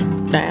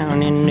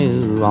down in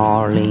New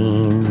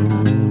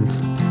Orleans.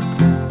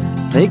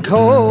 They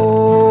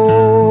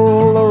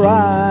call the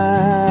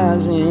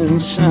rising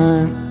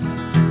sun.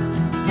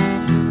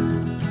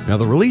 Now,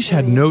 the release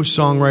had no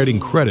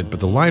songwriting credit, but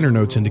the liner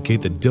notes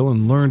indicate that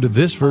Dylan learned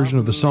this version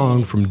of the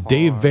song from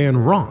Dave Van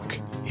Ronk.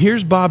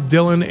 Here's Bob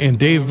Dylan and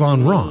Dave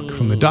Van Ronk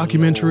from the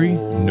documentary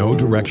No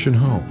Direction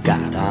Home.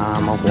 God,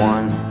 I'm a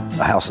one.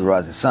 The House of the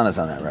Rising Sun is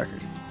on that record.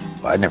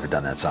 Well, I'd never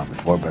done that song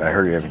before, but I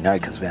heard it every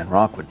night because Van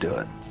Ronk would do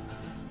it.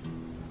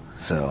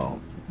 So,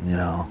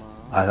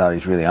 I thought he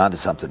was really onto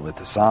something with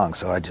the song,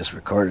 so I just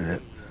recorded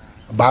it.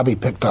 Bobby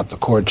picked up the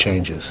chord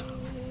changes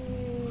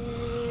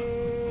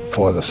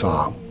for the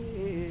song.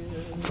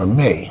 For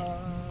me,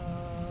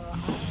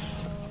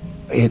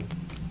 it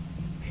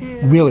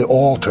really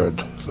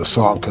altered the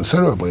song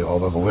considerably,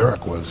 although the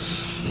lyric was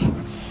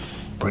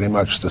pretty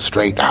much the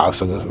straight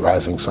House of the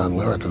Rising Sun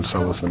lyric, and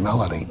so was the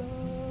melody.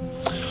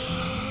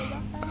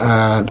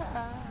 And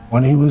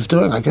when he was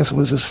doing, I guess it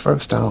was his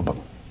first album,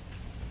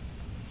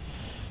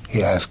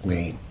 he asked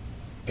me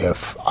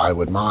if I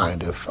would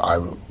mind if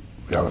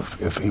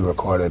he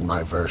recorded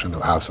my version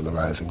of House of the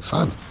Rising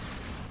Sun.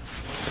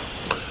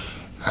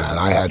 And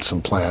I had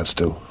some plans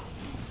to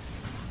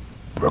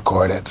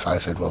record it, so I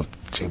said, well,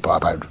 gee,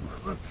 Bob, I'd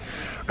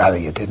rather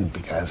you didn't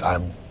because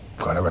I'm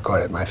going to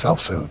record it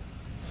myself soon.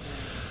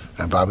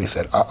 And Bobby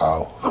said,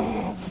 uh-oh.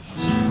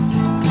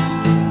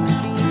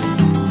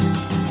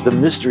 The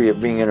mystery of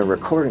being in a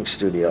recording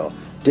studio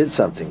did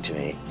something to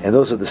me, and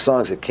those are the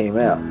songs that came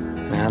out.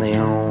 Now the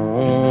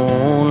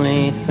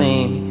only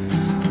thing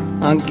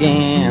a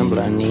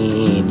gambler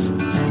needs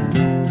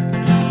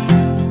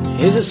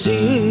is a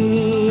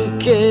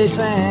suitcase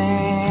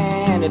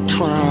and a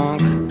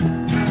trunk.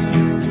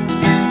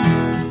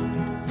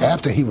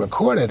 After he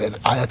recorded it,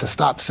 I had to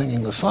stop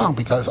singing the song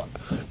because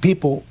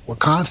people were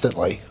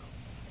constantly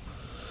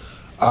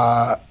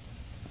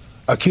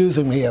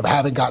accusing me of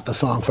having got the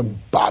song from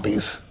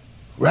Bobby's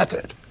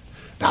record.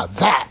 Now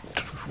that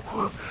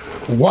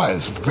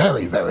was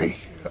very, very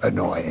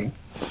annoying,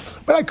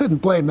 but I couldn't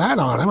blame that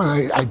on him,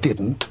 and I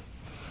didn't.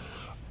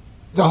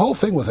 The whole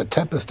thing was a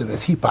tempest in a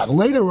teapot.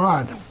 Later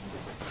on,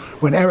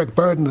 when Eric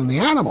Burdon and the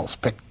Animals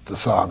picked the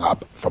song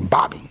up from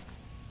Bobby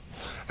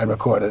and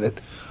recorded it,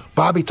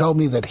 Bobby told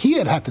me that he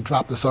had to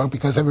drop the song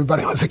because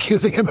everybody was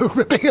accusing him of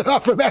ripping it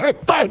off from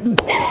Eric Burdon.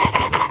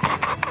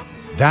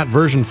 That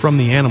version from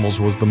the Animals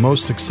was the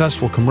most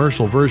successful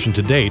commercial version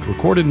to date,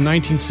 recorded in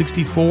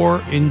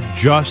 1964 in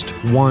just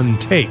one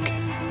take.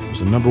 It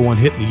was a #1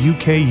 hit in the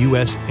UK,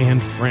 US,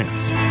 and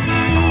France.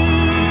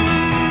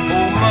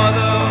 Oh,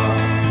 mother,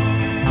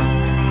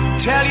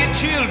 tell your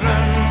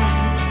children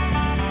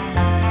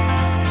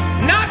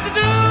not to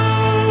do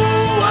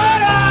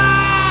what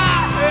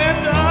I have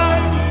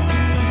done.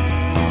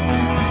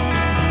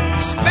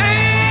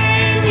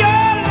 Spend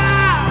your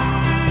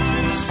lives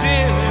in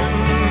sin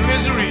and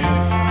misery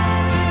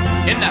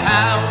in the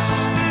house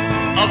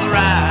of the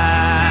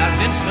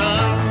rising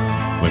sun.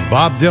 When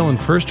Bob Dylan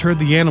first heard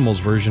the Animals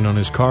version on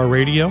his car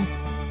radio,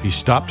 he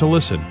stopped to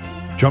listen,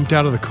 jumped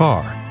out of the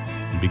car,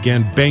 and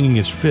began banging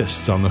his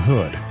fists on the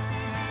hood.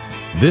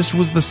 This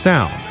was the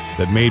sound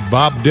that made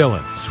Bob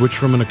Dylan switch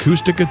from an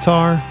acoustic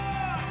guitar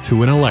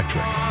to an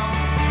electric.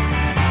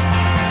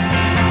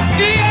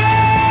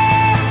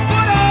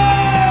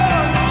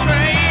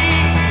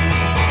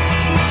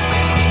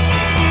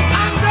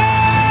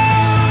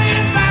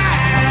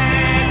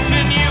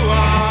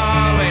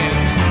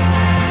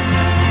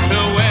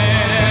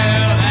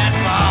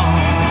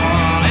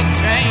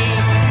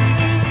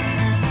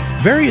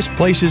 Various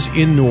places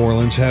in New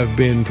Orleans have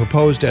been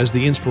proposed as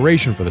the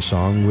inspiration for the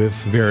song with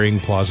varying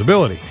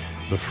plausibility.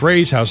 The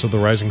phrase House of the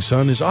Rising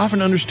Sun is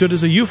often understood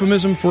as a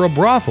euphemism for a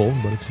brothel,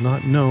 but it's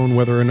not known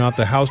whether or not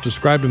the house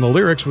described in the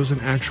lyrics was an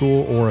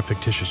actual or a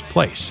fictitious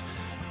place.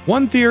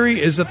 One theory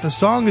is that the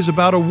song is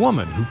about a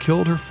woman who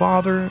killed her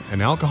father,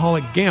 an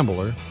alcoholic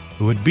gambler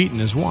who had beaten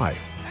his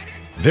wife.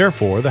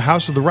 Therefore, the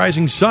House of the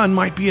Rising Sun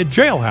might be a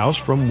jailhouse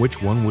from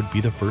which one would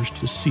be the first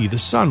to see the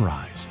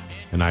sunrise.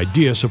 An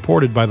idea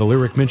supported by the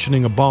lyric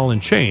mentioning a ball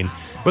and chain,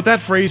 but that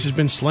phrase has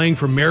been slang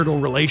for marital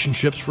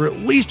relationships for at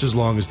least as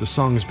long as the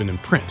song has been in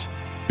print.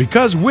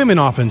 Because women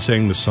often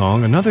sang the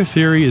song, another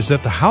theory is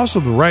that the House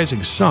of the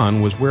Rising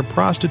Sun was where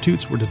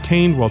prostitutes were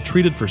detained while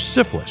treated for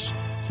syphilis.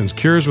 Since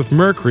cures with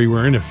mercury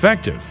were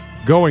ineffective,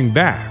 going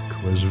back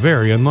was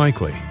very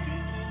unlikely.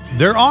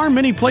 There are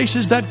many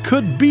places that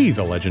could be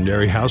the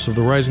legendary House of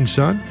the Rising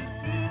Sun.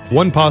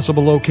 One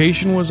possible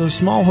location was a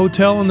small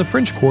hotel in the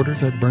French Quarter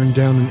that burned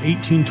down in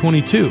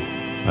 1822.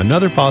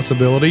 Another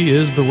possibility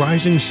is the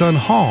Rising Sun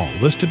Hall,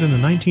 listed in the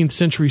 19th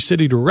century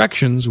city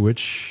directions,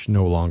 which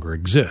no longer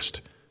exist.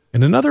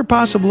 And another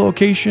possible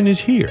location is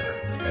here,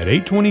 at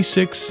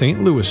 826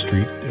 St. Louis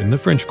Street in the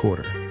French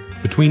Quarter.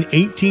 Between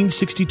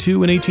 1862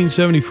 and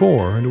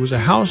 1874, and it was a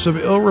house of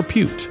ill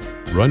repute,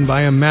 run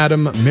by a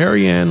Madame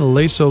Marianne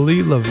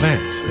Lesolly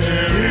Levant.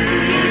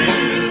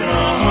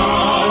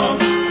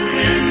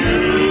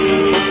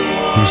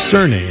 Whose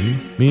surname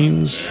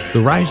means the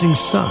rising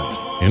sun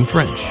in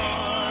French.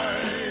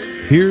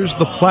 Here's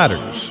the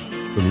Platters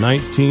from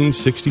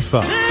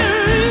 1965.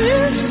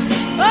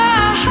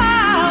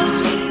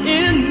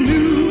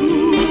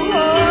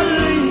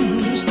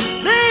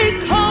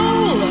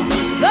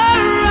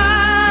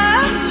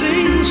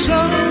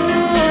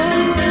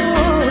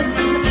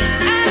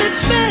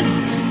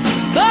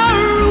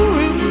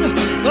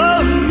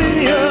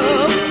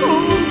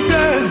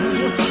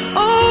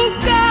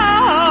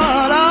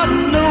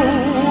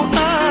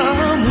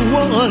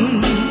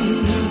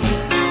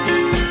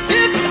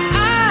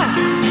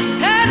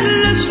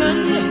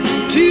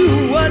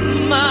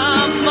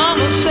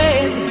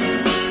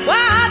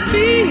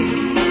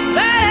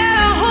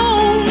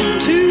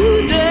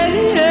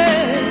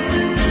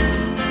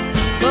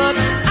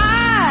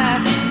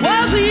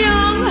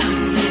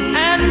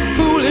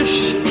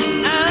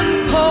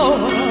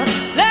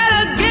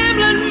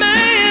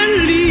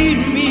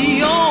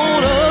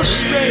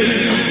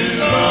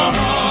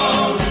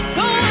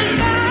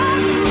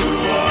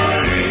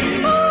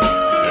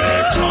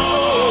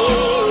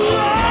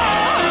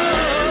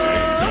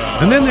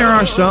 And then there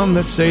are some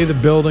that say the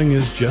building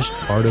is just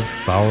part of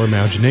our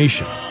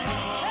imagination,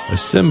 a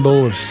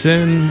symbol of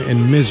sin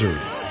and misery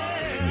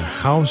in the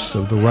House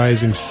of the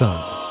Rising Sun.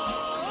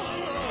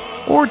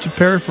 Or to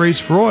paraphrase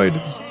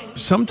Freud,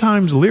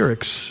 sometimes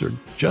lyrics are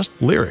just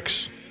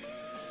lyrics.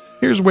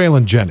 Here's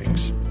Waylon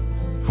Jennings.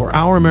 For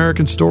Our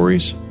American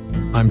Stories,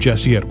 I'm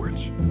Jesse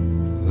Edwards.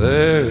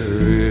 There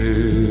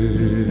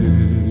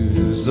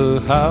is a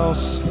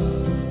house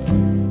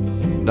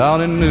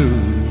down in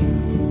New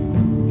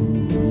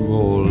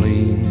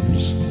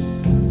Orleans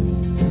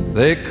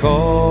they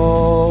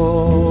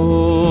call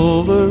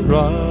the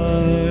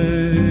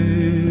rising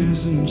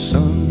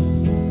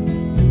sun,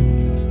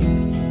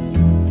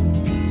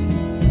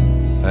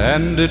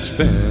 and it's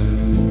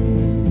been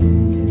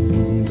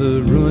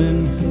the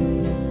ruin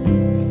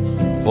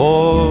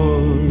for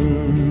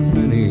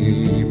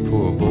many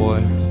poor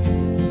boy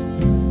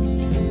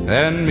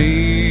and me.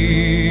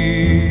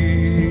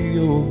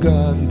 Oh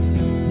God,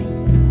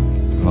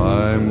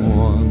 I'm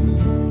one.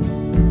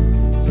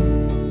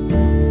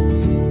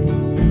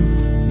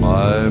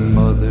 My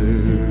mother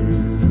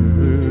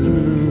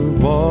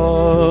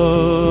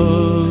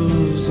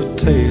was a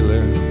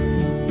tailor.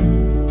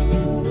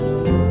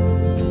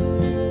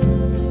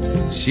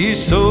 She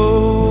sewed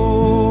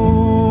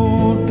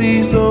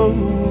these old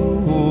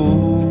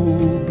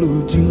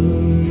blue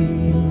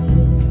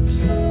jeans.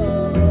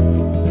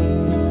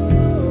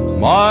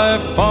 My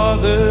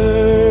father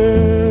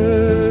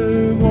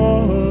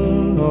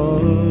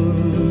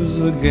was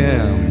a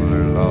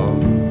gambler,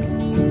 Lord.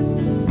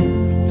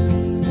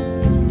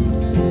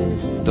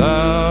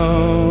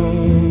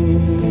 Down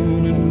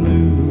in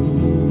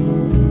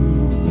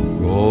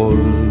New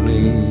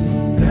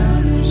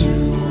Orleans,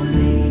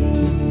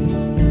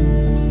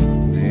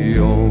 the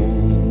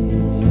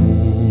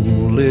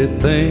only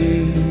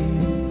thing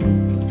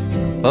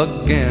a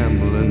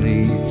gambler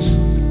needs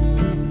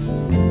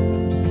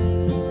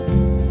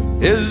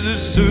is a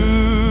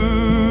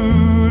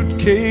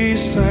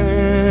suitcase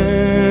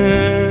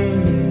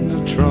and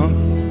a trunk.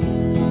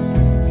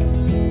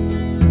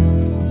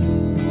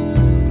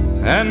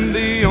 And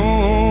the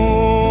only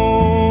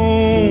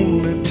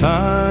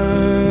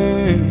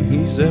time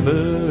he's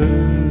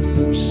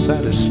ever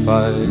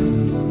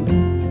satisfied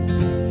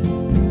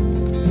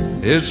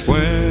is when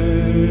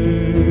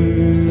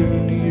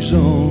he's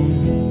on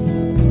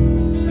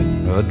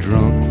a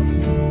drunk.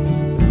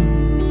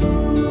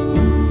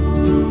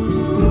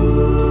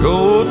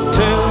 Go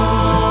tell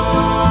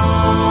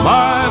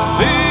my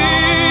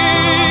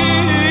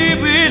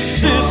baby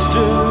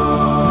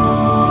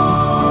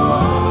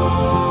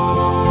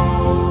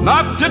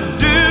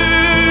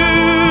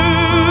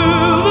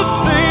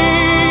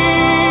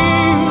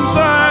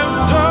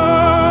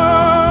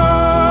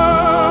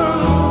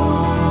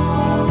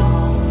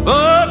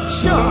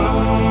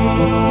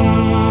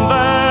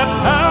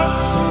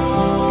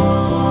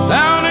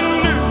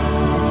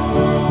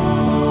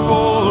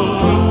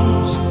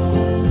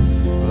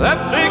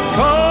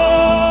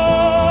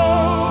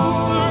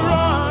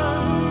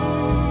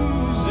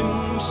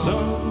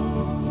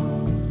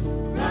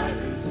sun,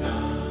 rising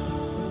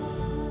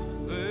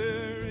sun.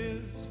 There is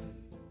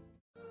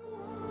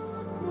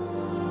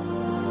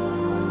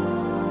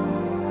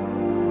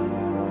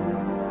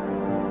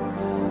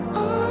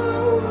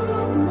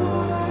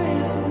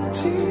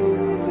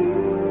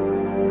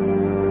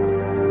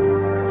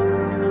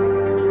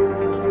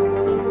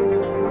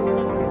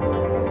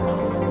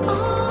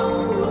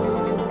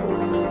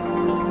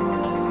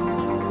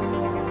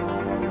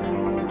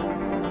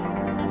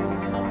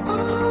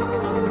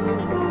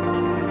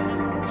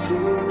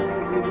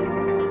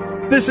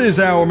This is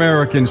Our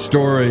American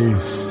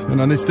Stories,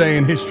 and on this day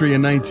in history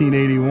in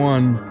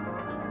 1981,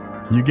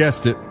 you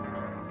guessed it,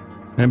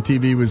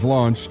 MTV was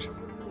launched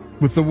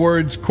with the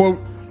words, quote,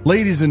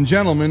 "Ladies and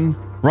gentlemen,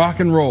 rock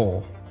and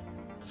roll,"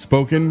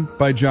 spoken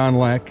by John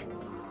Lack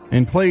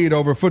and played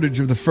over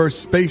footage of the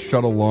first space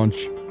shuttle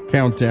launch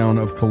countdown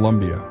of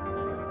Columbia,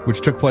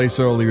 which took place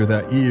earlier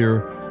that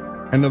year,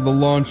 and of the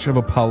launch of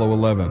Apollo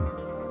 11.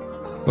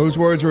 Those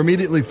words were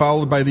immediately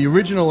followed by the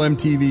original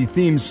MTV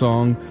theme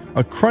song,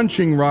 a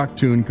crunching rock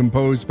tune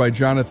composed by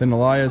Jonathan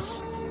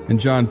Elias and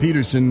John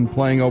Peterson,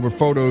 playing over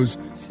photos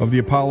of the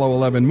Apollo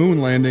 11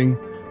 moon landing,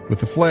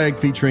 with the flag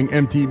featuring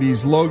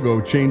MTV's logo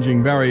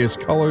changing various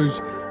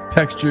colors,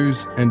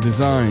 textures, and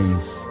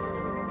designs.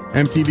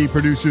 MTV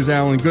producers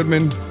Alan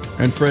Goodman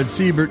and Fred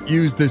Siebert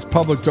used this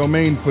public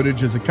domain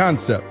footage as a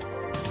concept.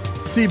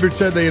 Siebert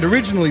said they had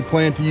originally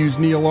planned to use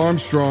Neil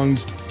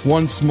Armstrong's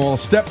 "One Small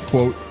Step"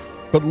 quote,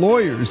 but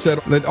lawyers said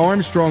that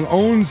Armstrong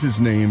owns his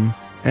name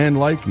and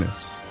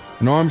likeness,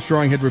 and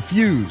Armstrong had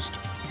refused,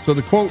 so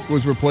the quote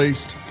was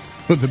replaced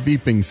with a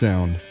beeping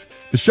sound.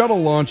 The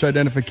shuttle launch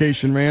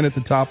identification ran at the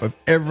top of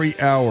every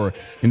hour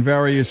in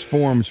various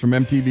forms from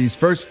MTV's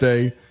first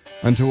day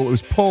until it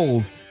was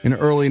pulled in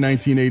early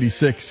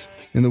 1986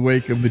 in the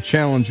wake of the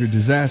Challenger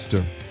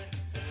disaster.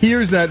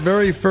 Here's that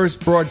very first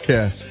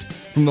broadcast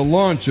from the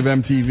launch of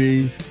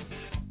MTV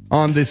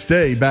on this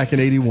day back in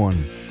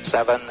 81.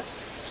 7,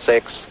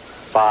 6,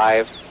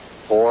 5,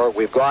 4.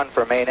 We've gone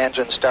for main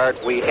engine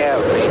start. We have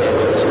main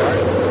engine start.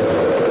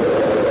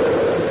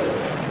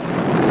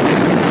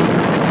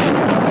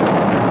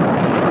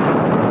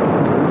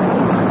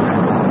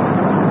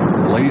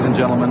 Ladies and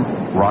gentlemen,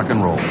 rock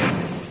and roll.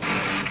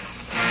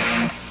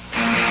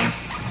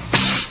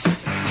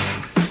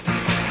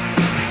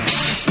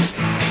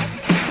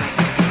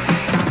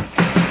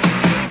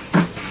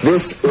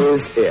 This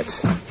is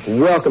it.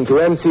 Welcome to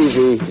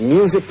MTV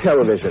Music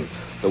Television,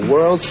 the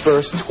world's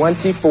first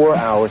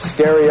 24-hour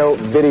stereo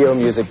video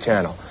music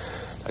channel.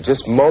 Now,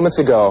 just moments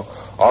ago,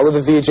 all of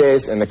the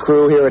VJs and the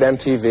crew here at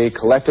MTV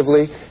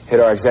collectively hit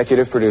our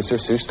executive producer,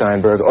 Sue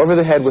Steinberg, over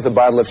the head with a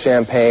bottle of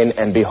champagne,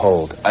 and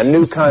behold, a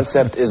new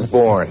concept is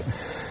born.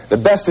 The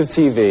best of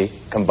TV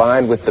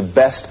combined with the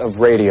best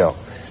of radio.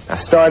 Now,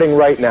 starting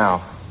right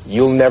now,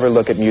 you'll never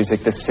look at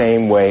music the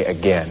same way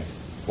again.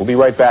 We'll be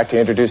right back to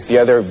introduce the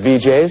other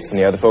VJs and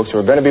the other folks who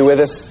are going to be with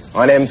us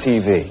on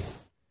MTV.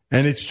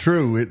 And it's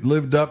true, it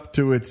lived up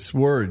to its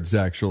words,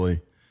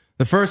 actually.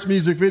 The first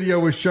music video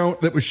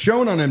that was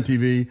shown on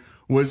MTV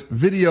was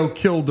 "Video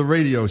Killed the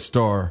Radio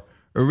Star,"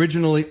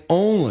 originally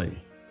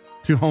only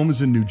to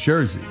homes in New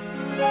Jersey.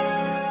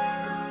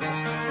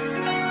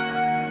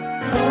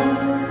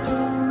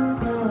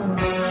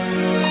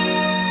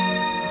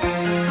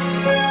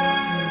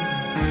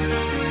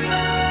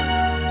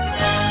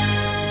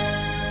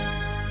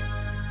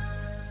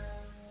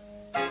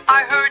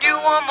 I heard you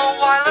on the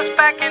wireless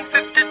back in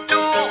 52,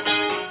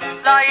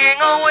 lying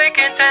awake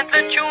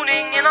intently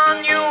tuning in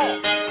on you.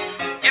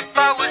 If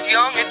I was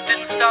young, it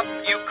didn't stop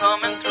you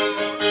coming through.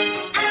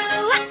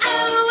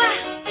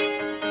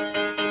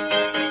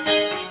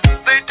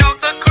 They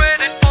took the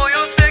credit for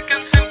your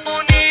second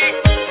symphony,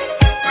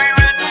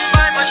 rewritten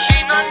by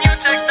machine on new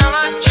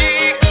technology,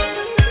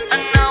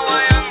 and now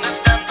I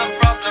understand the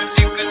problems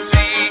you could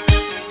see.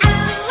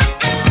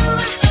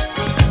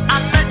 I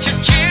met your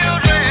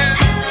children.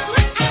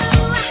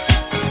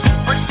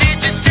 What did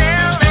you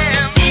tell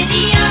them?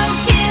 Video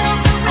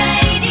killed the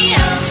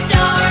radio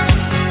star.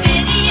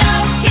 Video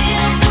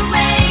killed the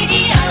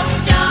radio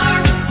star.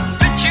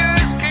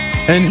 Pictures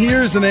came. And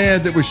here's an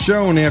ad that was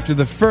shown after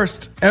the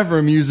first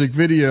ever music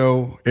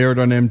video aired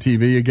on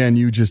MTV. Again,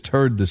 you just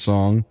heard the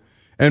song.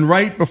 And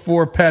right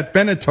before Pat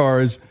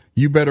Benatar's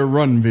 "You Better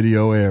Run"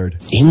 video aired.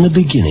 In the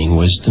beginning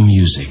was the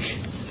music,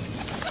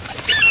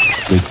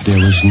 but there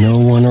was no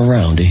one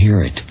around to hear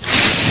it.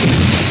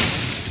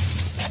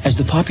 As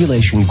the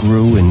population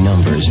grew in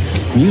numbers,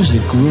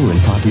 music grew in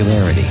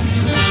popularity.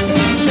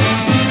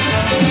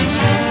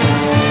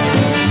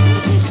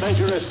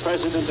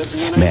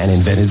 Man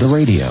invented the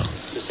radio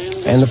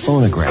and the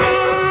phonograph.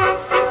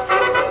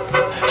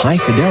 High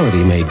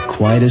fidelity made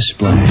quite a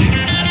splash.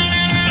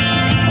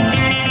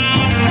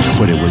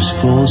 But it was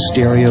full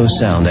stereo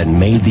sound that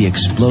made the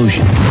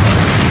explosion.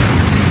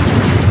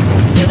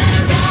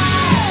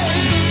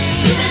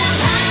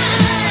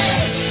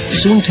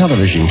 Soon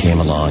television came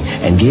along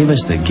and gave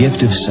us the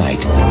gift of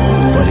sight,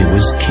 but it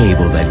was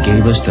cable that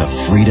gave us the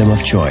freedom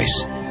of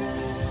choice.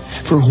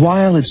 For a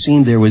while, it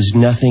seemed there was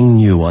nothing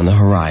new on the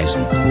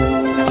horizon.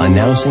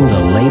 Announcing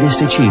the latest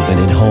achievement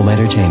in home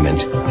entertainment,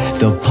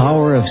 the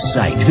power of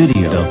sight,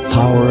 video, the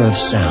power of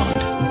sound.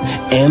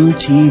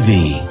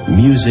 MTV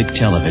Music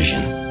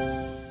Television.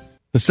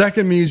 The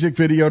second music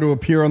video to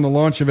appear on the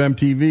launch of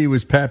MTV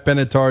was Pat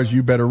Benatar's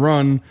You Better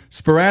Run.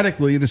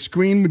 Sporadically, the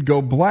screen would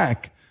go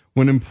black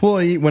when an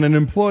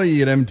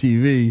employee at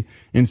MTV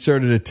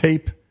inserted a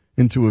tape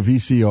into a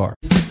VCR.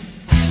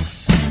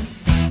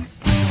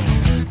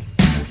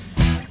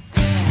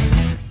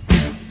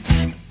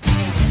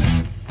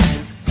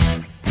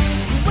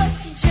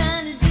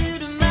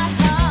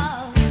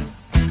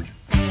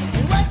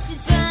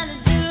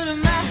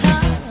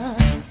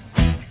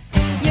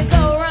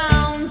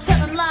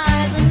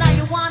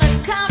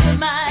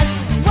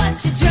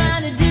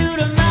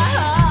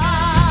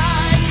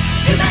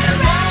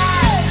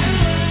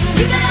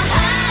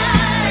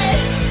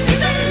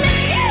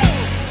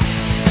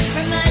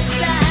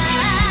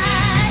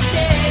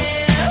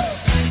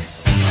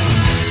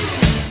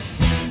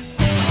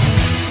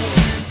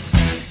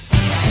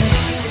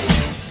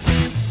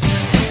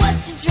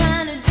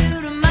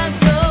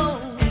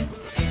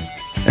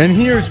 And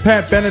here's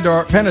Pat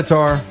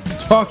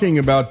Benatar talking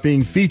about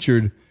being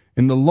featured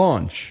in the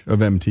launch of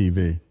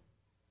MTV.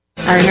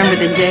 I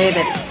remember the day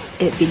that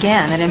it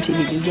began, that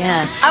MTV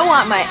began. I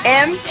want my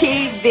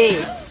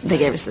MTV. They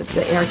gave us the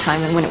airtime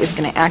and when it was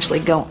going to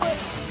actually go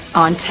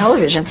on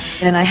television.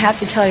 And I have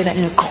to tell you that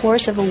in the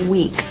course of a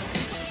week,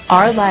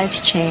 our lives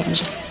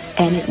changed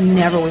and it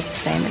never was the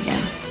same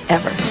again,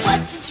 ever. What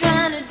you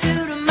trying to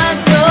do to my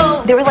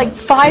soul? There were like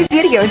 5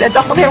 videos, that's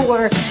all there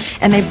were.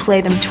 And they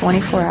played them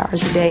 24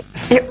 hours a day.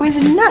 It was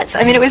nuts.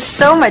 I mean, it was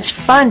so much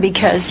fun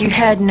because you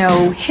had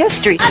no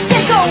history. I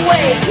said go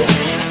away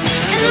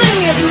and leave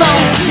me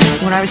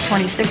alone. When I was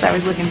 26, I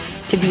was looking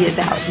to be as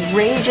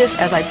outrageous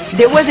as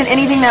there wasn't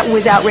anything that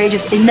was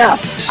outrageous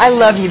enough. I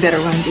love You Better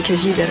Run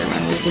because You Better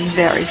Run was the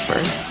very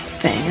first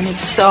thing. And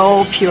it's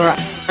so pure.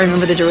 I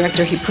remember the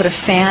director, he put a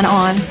fan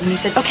on and he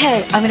said,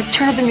 okay, I'm going to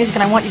turn up the music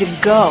and I want you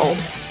to go.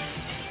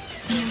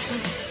 And I was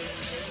like,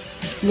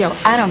 yo,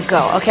 I don't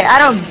go, okay? I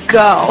don't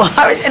go.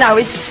 And I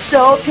was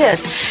so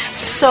pissed,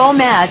 so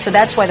mad. So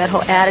that's why that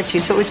whole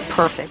attitude, so it was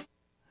perfect.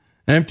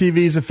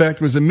 MTV's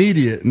effect was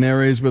immediate in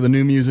areas where the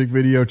new music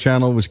video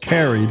channel was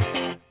carried.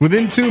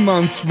 Within 2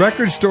 months,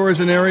 record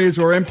stores in areas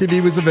where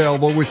MTV was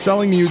available were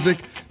selling music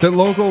that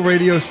local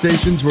radio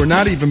stations were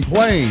not even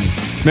playing.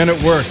 Men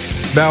at Work,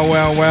 Bow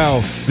Wow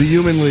Wow, The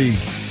Human League,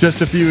 just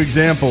a few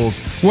examples.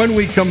 When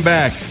we come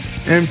back,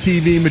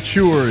 MTV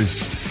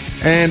matures.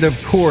 And,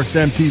 of course,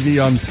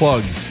 MTV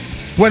Unplugged.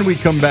 When we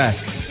come back,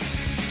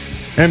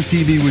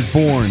 MTV was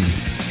born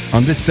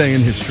on this day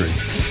in history.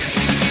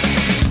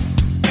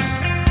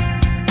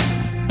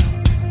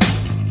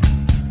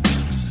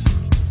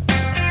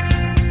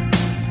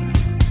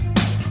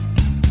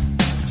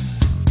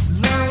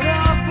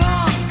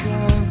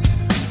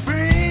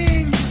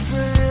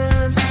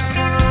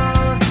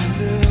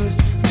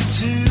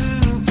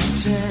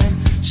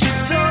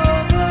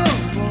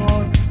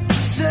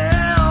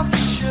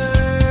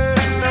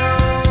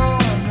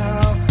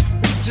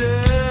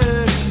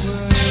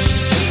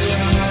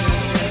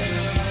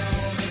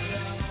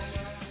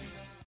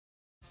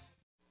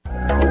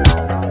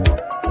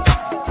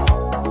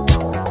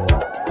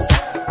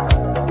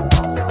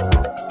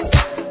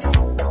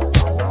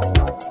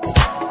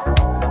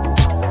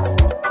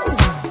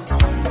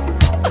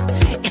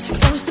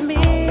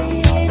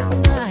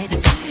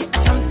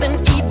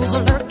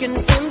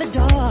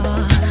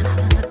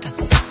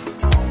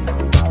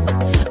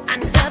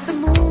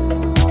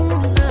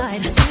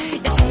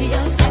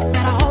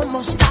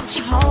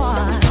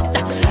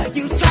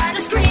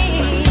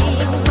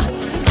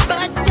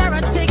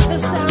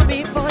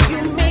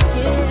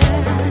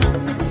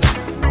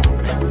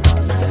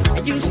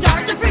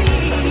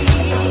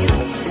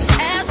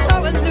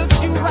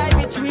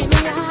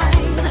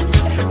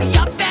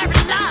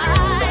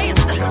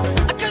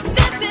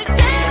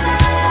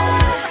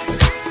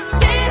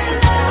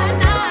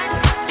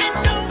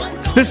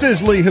 This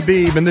is Lee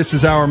Habib, and this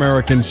is Our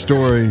American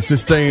Stories.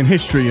 This day in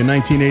history, in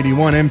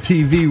 1981,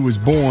 MTV was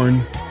born.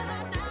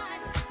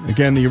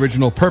 Again, the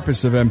original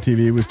purpose of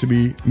MTV was to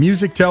be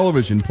music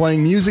television,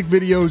 playing music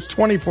videos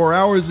 24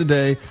 hours a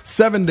day,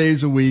 7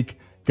 days a week,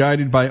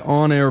 guided by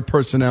on-air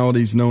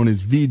personalities known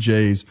as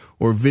VJs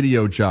or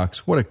video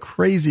jocks. What a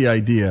crazy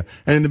idea.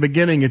 And in the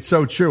beginning, it's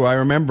so true. I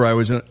remember I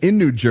was in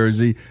New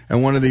Jersey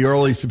and one of the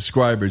early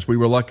subscribers. We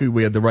were lucky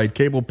we had the right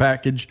cable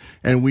package,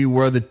 and we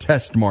were the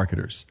test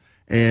marketers.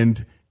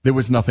 And there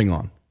was nothing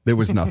on. There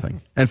was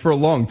nothing. And for a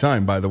long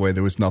time, by the way,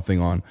 there was nothing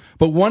on.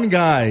 But one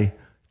guy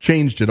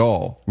changed it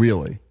all,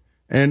 really,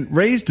 and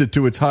raised it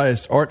to its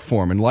highest art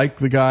form. And like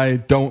the guy,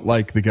 don't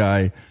like the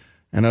guy.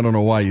 And I don't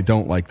know why you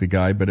don't like the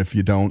guy, but if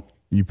you don't,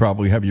 you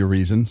probably have your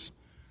reasons.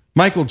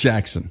 Michael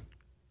Jackson.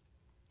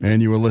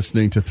 And you were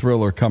listening to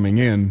Thriller coming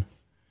in.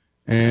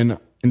 And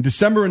in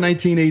December of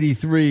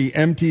 1983,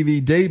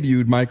 MTV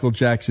debuted Michael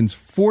Jackson's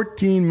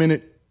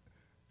 14-minute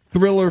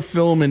Thriller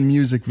film and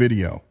music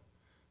video.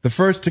 the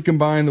first to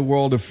combine the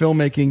world of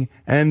filmmaking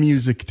and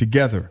music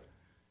together.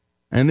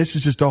 And this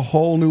is just a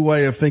whole new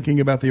way of thinking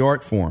about the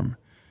art form.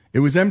 It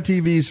was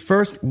MTV's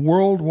first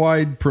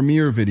worldwide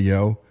premiere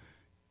video.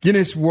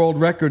 Guinness World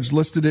Records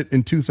listed it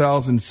in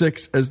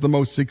 2006 as the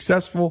most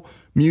successful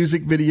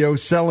music video,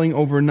 selling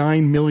over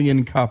 9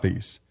 million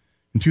copies.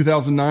 In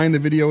 2009, the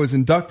video was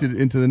inducted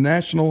into the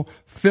National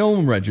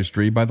Film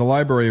Registry by the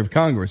Library of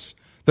Congress,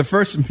 the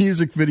first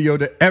music video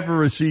to ever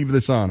receive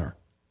this honor,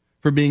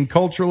 for being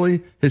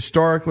culturally,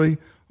 historically,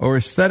 or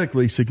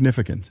aesthetically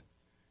significant.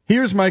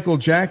 Here's Michael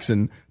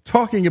Jackson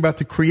talking about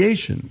the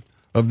creation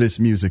of this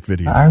music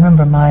video. I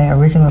remember my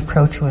original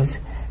approach was,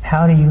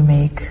 how do you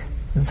make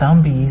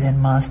zombies and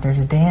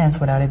monsters dance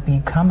without it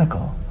being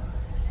comical?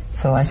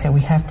 So I said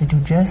we have to do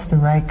just the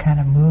right kind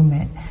of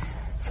movement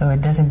so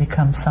it doesn't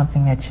become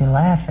something that you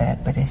laugh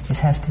at, but it just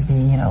has to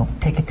be,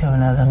 take it to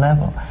another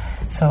level.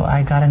 So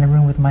I got in a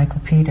room with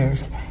Michael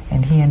Peters,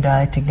 and he and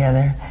I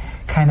together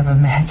kind of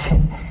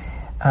imagined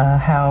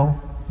how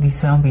these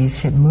zombies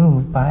should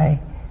move by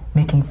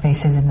making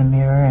faces in the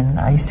mirror. And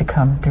I used to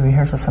come to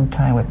rehearsal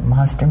sometime with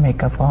monster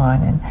makeup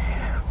on, and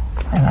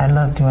I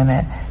loved doing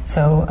that.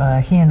 So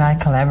he and I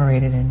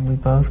collaborated, and we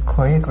both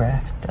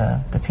choreographed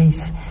the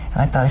piece.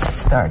 And I thought I should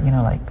start,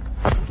 like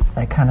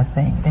that kind of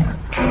thing. Then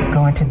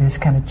go into this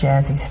kind of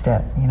jazzy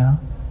step,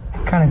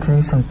 kind of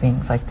gruesome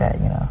things like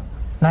that,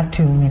 Not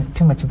too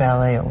much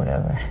ballet or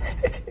whatever.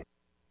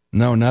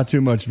 No, not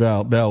too much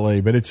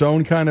ballet, but its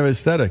own kind of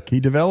aesthetic. He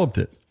developed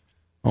it.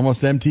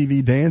 Almost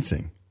MTV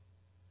dancing.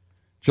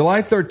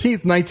 July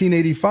 13th,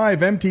 1985,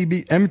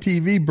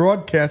 MTV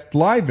broadcast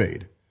Live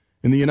Aid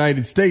in the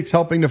United States,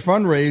 helping to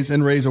fundraise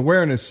and raise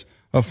awareness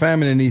of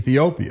famine in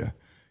Ethiopia.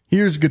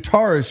 Here's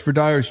guitarist for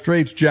Dire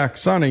Straits, Jack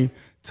Sonny,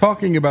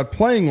 talking about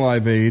playing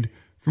Live Aid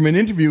from an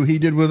interview he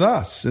did with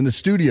us in the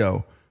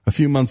studio a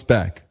few months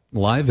back.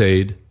 Live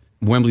Aid,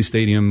 Wembley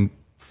Stadium,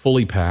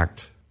 fully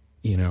packed,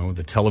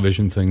 the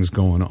television things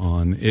going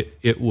on.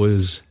 It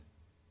was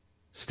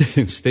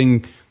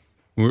Sting.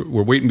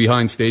 We're waiting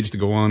behind stage to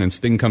go on, and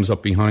Sting comes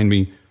up behind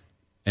me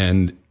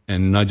and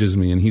nudges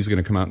me, and he's going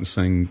to come out and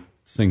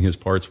sing his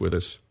parts with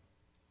us.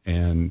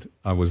 And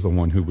I was the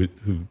one who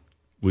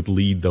would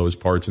lead those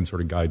parts and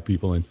sort of guide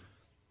people.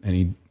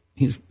 And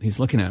he's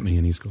looking at me,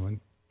 and he's going,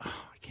 oh,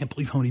 I can't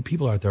believe how many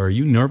people are out there. Are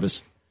you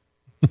nervous?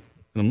 And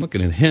I'm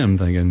looking at him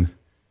thinking,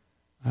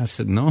 I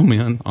said, no,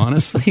 man,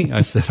 honestly.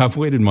 I said, I've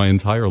waited my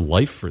entire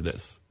life for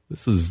this.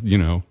 This is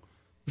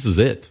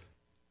it.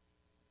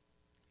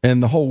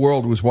 And the whole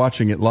world was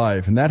watching it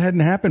live, and that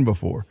hadn't happened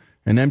before,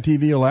 and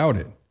MTV allowed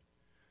it.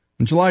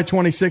 On July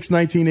 26,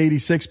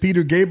 1986,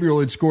 Peter Gabriel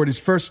had scored his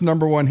first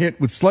number one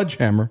hit with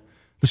Sledgehammer.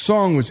 The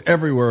song was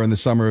everywhere in the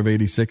summer of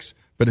 86,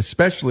 but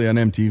especially on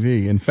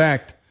MTV. In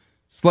fact,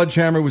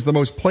 Sledgehammer was the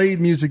most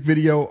played music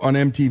video on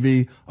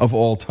MTV of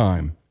all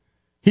time.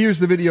 Here's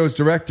the video's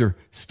director,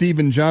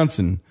 Steven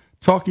Johnson,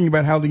 talking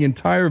about how the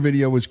entire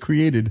video was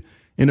created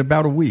in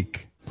about a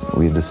week.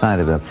 We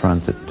decided up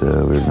front that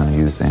we were going to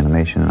use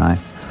animation, and I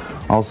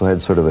also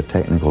had sort of a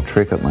technical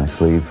trick up my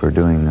sleeve for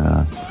doing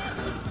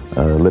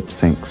lip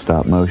sync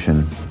stop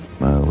motion,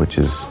 which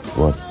is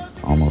what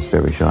almost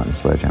every shot in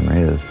Sledgehammer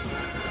is.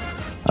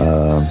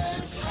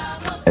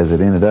 As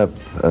it ended up,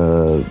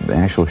 the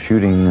actual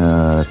shooting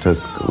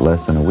took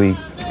less than a week,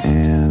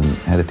 and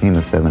had a team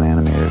of 7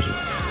 animators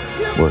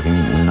working,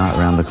 and not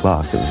around the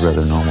clock. It was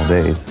rather normal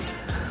days.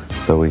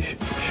 So we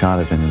shot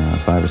it in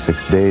 5 or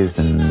 6 days,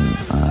 and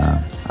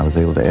I was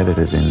able to edit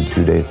it in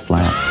 2 days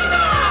flat.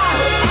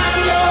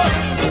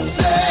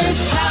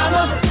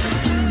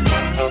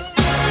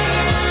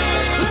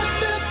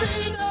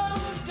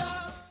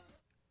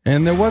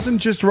 And there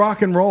wasn't just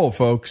rock and roll,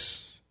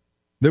 folks.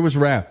 There was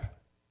rap.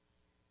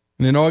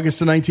 And in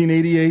August of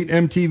 1988,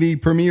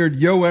 MTV premiered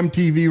Yo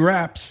MTV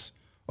Raps,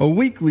 a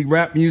weekly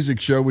rap music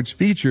show which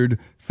featured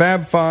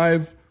Fab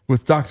Five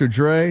with Dr.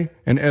 Dre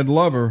and Ed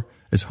Lover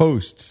as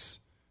hosts.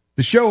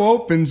 The show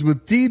opens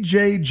with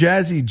DJ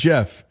Jazzy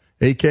Jeff,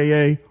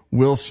 a.k.a.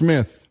 Will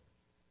Smith,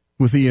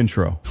 with the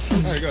intro.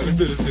 All right, go. Let's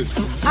do this.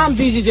 I'm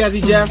DJ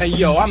Jazzy Jeff. Hey,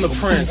 yo, I'm the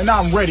Prince. And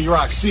I'm Ready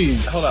Rock C.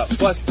 Hold up,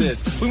 what's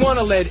this? We want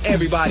to let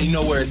everybody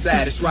know where it's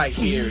at. It's right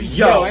here.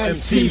 Yo,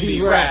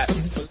 MTV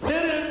Raps.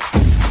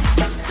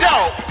 Yo!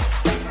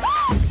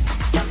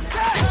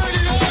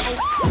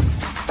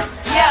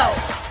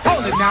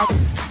 Hold it now.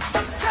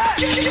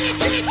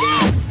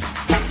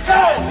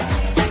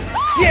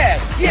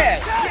 Yes.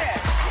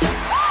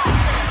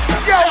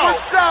 Yo,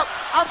 what's up?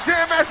 I'm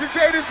Jam Master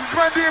Jay, this is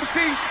Run DMC,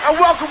 and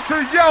welcome to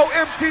Yo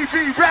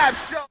MTV Rap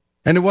Show.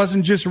 And it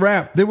wasn't just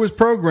rap, there was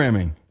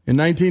programming. In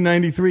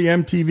 1993,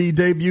 MTV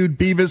debuted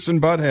Beavis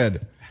and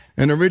Butthead,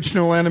 an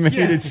original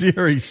animated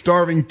series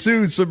starring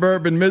 2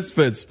 suburban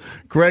misfits.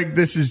 Greg,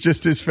 this is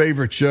just his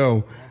favorite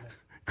show.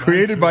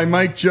 Created by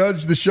Mike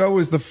Judge, the show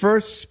was the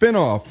first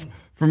spin-off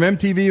from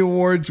MTV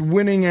Awards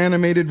winning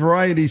animated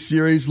variety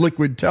series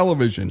Liquid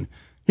Television.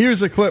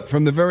 Here's a clip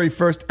from the very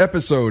first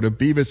episode of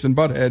Beavis and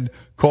Butthead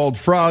called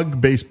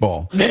Frog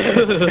Baseball. Dude,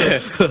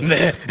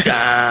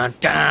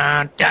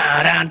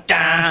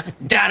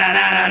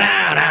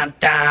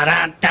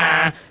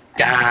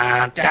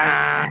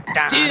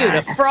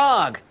 a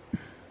frog.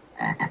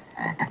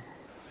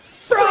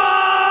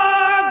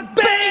 Frog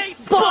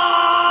baseball!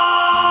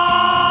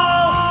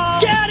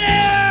 Get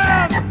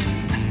him!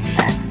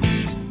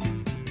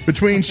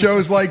 Between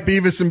shows like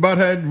Beavis and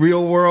Butthead,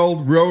 Real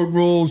World, Road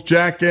Rules,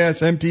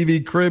 Jackass,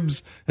 MTV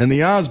Cribs, and The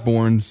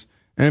Osbournes,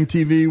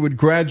 MTV would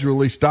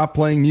gradually stop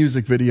playing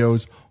music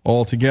videos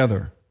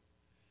altogether.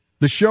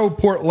 The show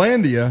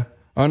Portlandia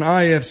on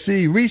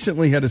IFC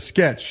recently had a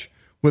sketch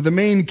where the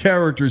main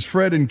characters,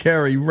 Fred and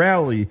Carrie,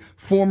 rally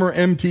former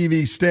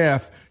MTV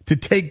staff to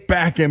take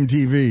back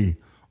MTV,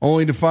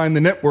 only to find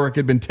the network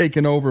had been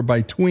taken over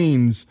by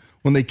tweens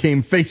when they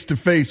came face to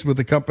face with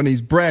the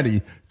company's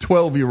bratty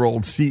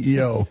 12-year-old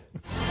CEO.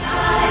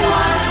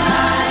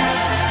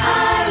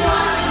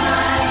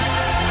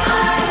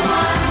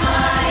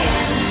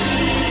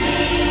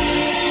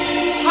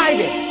 Hi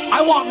there.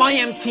 I want my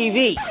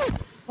MTV.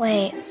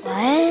 Wait,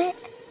 what?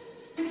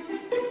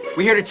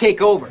 We're here to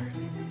take over.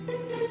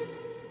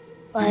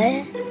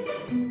 What?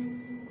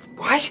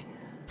 What?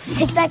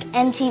 Take back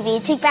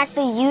MTV. Take back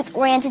the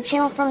youth-oriented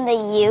channel from the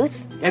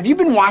youth. Have you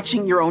been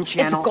watching your own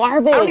channel? It's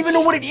garbage. I don't even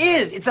know what it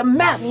is. It's a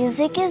mess.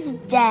 Music is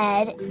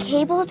dead.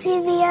 Cable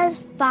TV has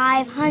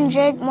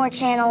 500 more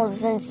channels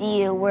since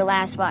you were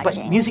last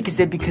watching. But music is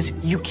dead because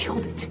you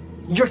killed it.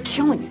 You're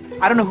killing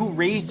it. I don't know who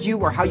raised you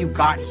or how you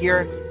got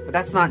here, but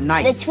that's not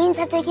nice. The tweens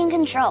have taken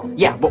control.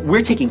 Yeah, but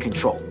we're taking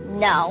control.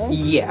 No.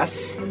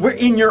 Yes. We're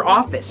in your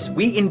office.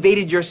 We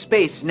invaded your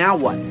space. Now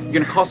what? You're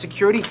gonna call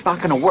security? It's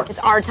not gonna work. It's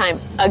our time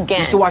again. We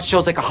used to watch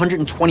shows like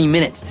 120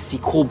 Minutes to see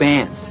cool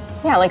bands.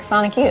 Yeah, like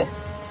Sonic Youth.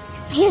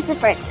 Here's the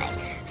first thing.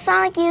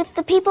 Sonic Youth,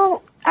 the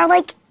people are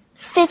like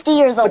 50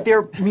 years old. But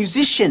they're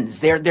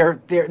musicians.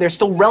 They're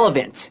still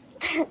relevant.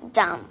 They're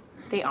dumb.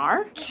 They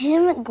are?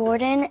 Kim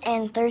Gordon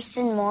and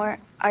Thurston Moore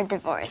are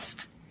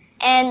divorced.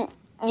 And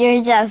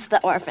you're just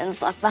the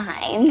orphans left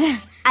behind.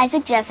 I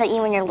suggest that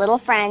you and your little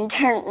friend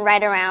turn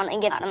right around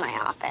and get out of my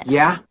office.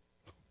 Yeah?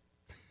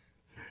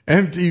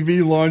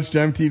 MTV launched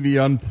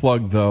MTV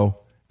Unplugged, though,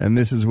 and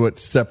this is what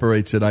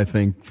separates it, I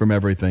think, from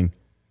everything,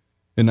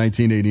 in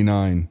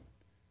 1989.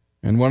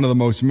 And one of the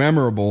most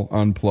memorable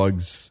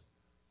Unplugs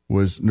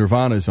was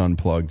Nirvana's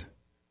Unplugged,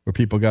 where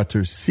people got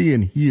to see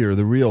and hear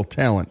the real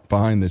talent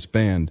behind this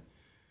band.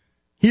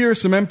 Here,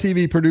 some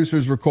MTV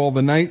producers recall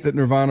the night that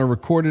Nirvana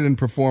recorded and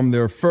performed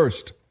their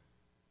first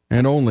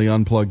and only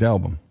Unplugged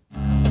album.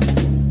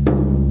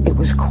 It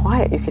was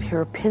quiet. You could hear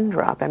a pin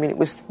drop. I mean, it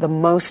was the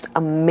most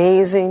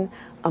amazing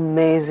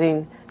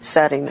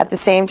setting. At the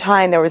same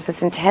time, there was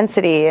this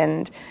intensity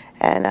and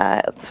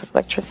sort of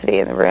electricity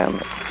in the room.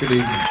 Good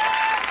evening.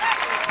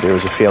 There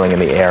was a feeling in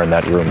the air in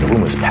that room. The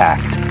room was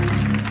packed.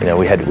 You know,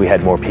 we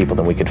had more people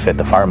than we could fit.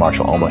 The fire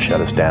marshal almost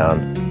shut us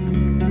down.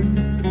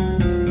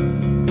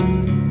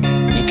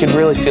 You could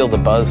really feel the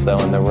buzz, though,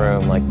 in the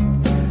room. Like,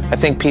 I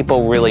think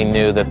people really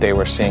knew that they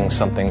were seeing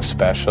something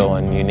special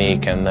and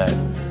unique, and that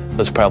it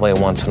was probably a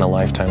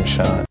once-in-a-lifetime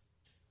shot.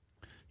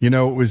 You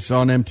know, it was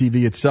on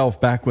MTV itself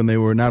back when they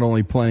were not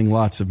only playing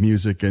lots of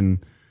music and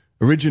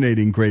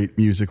originating great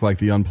music like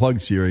the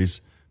Unplugged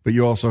series, but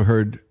you also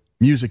heard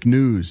music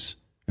news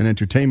and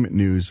entertainment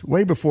news.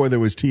 Way before there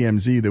was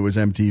TMZ, there was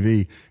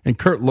MTV. And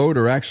Kurt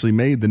Loder actually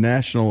made the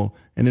national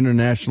and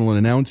international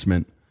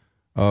announcement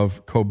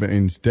of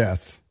Cobain's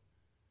death.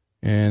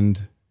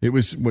 And it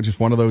was just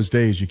one of those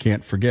days you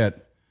can't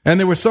forget. And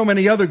there were so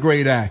many other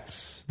great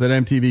acts that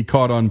MTV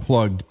caught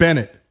Unplugged.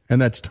 Bennett, and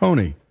that's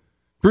Tony.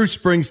 Bruce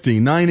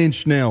Springsteen, 9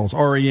 Inch Nails,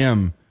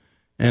 R.E.M.,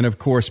 and of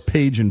course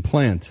Page and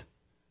Plant.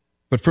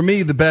 But for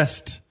me, the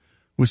best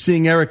was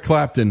seeing Eric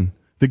Clapton,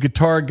 the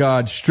guitar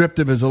god, stripped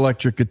of his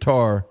electric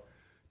guitar,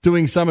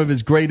 doing some of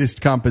his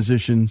greatest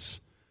compositions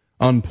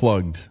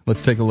unplugged.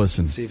 Let's take a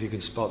listen. See if you can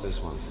spot this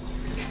one.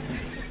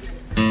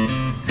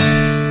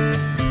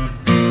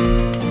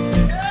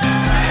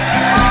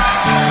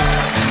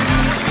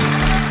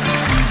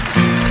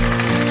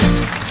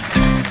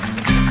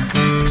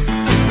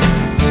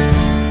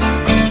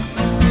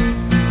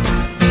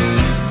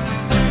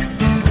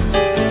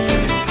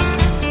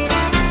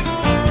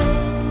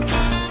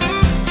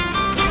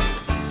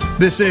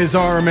 This is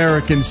Our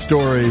American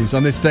Stories.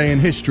 On this day in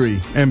history,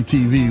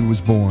 MTV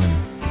was born.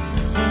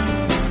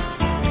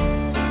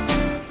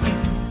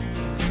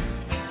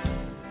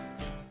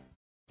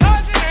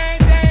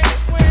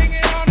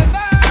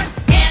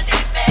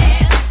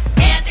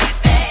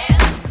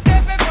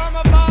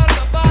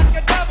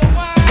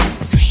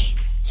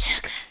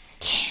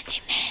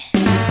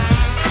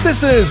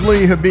 This is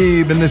Lee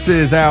Habib, and this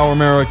is Our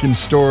American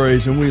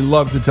Stories, and we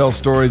love to tell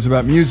stories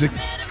about music.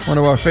 One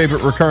of our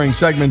favorite recurring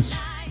segments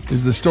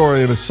is the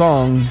story of a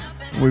song.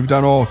 We've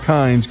done all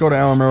kinds. Go to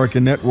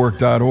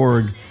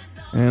ouramericannetwork.org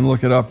and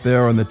look it up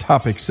there on the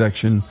topics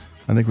section.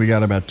 I think we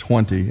got about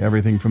 20.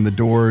 Everything from The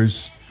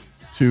Doors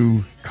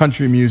to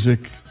country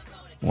music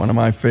One of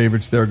my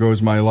favorites, There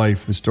Goes My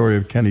Life, the story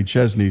of Kenny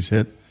Chesney's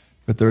hit.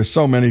 But there are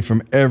so many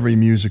from every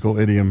musical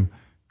idiom.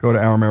 Go to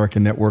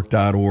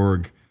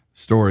ouramericannetwork.org,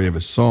 story of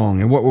a song.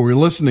 And what we were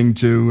listening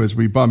to as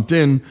we bumped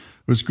in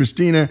was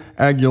Christina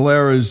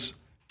Aguilera's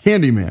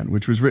Candyman,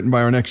 which was written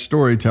by our next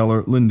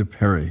storyteller, Linda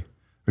Perry.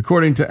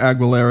 According to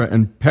Aguilera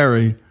and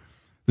Perry,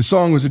 the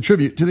song was a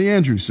tribute to the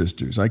Andrews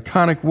Sisters,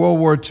 iconic World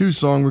War II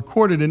song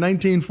recorded in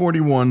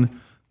 1941,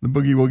 the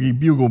Boogie Woogie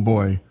Bugle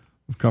Boy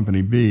of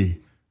Company B.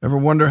 Ever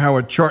wonder how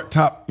a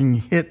chart-topping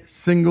hit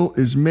single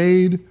is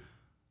made?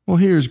 Well,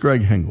 here's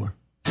Greg Hengler.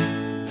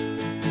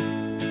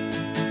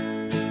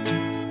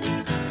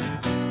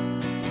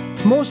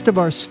 Most of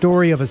our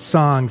Story of a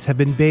Songs have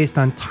been based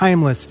on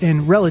timeless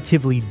and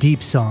relatively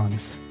deep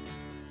songs.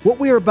 What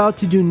we are about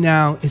to do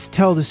now is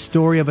tell the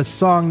story of a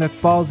song that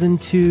falls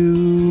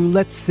into,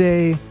 let's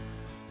say,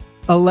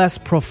 a less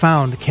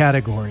profound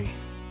category.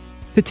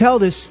 To tell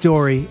this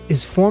story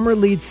is former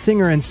lead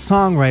singer and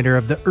songwriter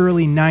of the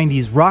early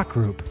 90s rock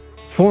group,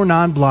 Four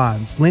Non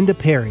Blondes, Linda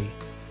Perry.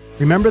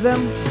 Remember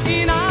them?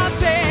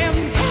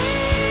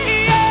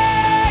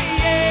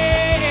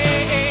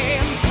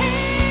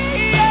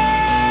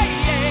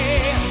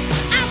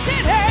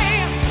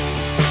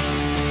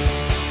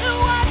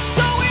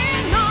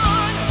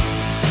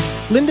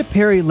 Linda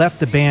Perry left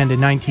the band in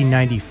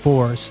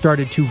 1994,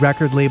 started 2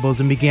 record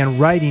labels, and began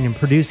writing and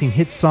producing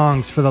hit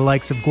songs for the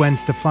likes of Gwen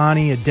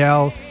Stefani,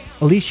 Adele,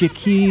 Alicia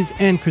Keys,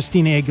 and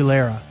Christina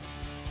Aguilera.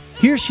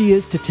 Here she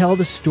is to tell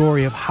the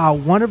story of how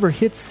one of her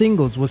hit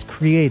singles was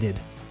created.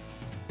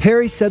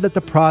 Perry said that the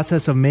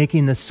process of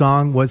making the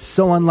song was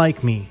so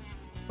unlike me.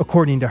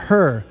 According to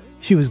her,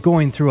 she was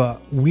going through a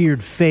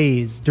weird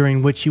phase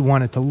during which she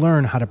wanted to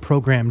learn how to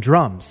program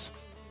drums.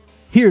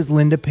 Here's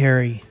Linda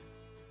Perry.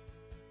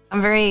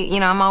 I'm very,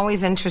 I'm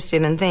always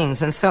interested in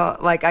things. And so,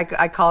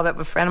 I called up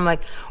a friend. I'm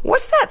like,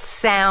 what's that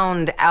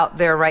sound out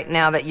there right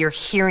now that you're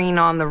hearing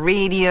on the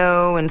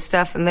radio and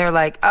stuff? And they're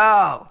like,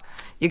 oh,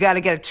 you got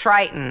to get a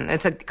Triton.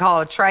 It's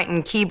called a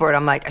Triton keyboard.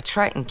 I'm like, a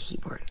Triton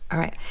keyboard. All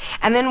right.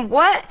 And then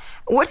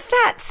what's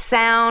that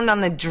sound on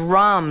the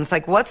drums?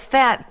 Like, what's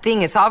that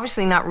thing? It's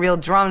obviously not real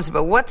drums,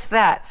 but what's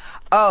that?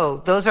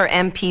 Oh, those are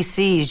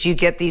MPCs. You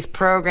get these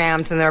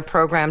programs, and there are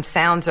programmed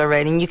sounds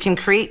already, and you can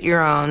create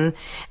your own,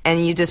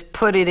 and you just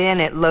put it in,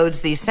 it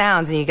loads these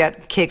sounds, and you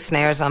got kick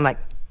snares. And I'm like,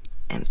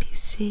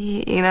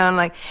 MPC,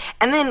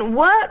 and then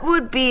what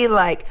would be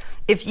like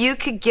if you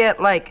could get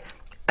like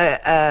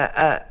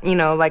a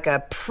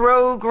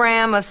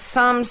program of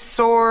some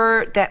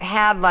sort that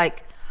had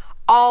like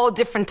all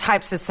different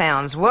types of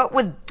sounds? What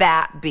would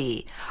that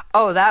be?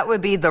 Oh, that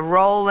would be the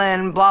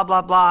Roland blah,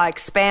 blah, blah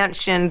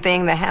expansion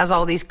thing that has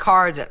all these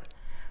cards.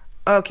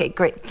 Okay,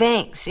 great,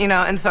 thanks.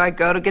 And so I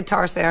go to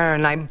Guitar Center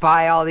and I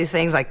buy all these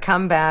things. I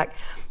come back,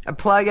 I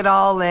plug it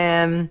all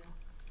in,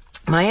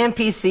 my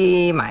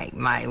MPC,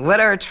 my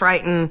whatever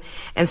Triton.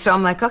 And so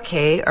I'm like,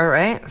 okay, all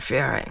right,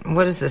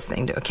 what does this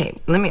thing do? Okay,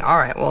 let me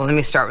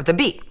start with the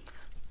beat.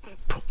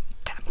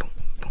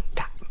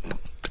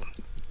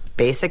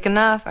 Basic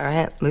enough. All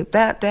right, loop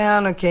that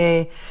down.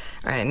 Okay.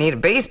 All right, I need a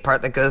bass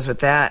part that goes with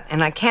that.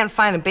 And I can't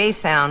find a bass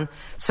sound.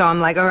 So I'm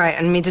like, all right,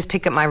 let me just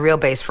pick up my real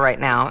bass for right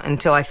now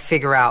until I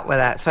figure out what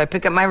that. So I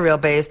pick up my real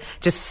bass,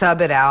 just sub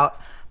it out.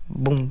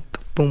 Boom,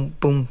 boom,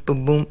 boom,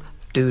 boom, boom.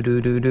 Do,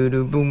 do, do, do,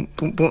 do, boom,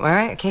 boom, boom. All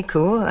right, okay,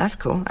 cool. That's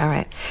cool. All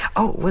right.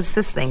 Oh, what's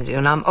this thing do?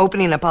 And I'm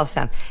opening up all the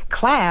sound.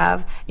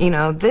 Clav,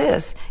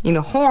 this,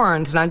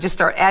 horns. And I just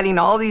start adding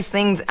all these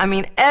things. I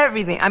mean,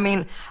 everything. I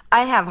mean,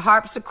 I have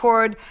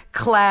harpsichord,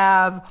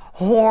 clav,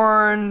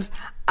 horns.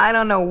 I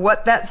don't know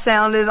what that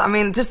sound is. I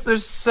mean, just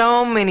there's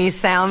so many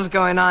sounds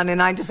going on, and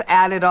I just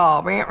add it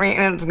all.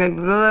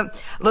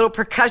 Little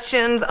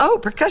percussions. Oh,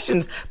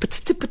 percussions.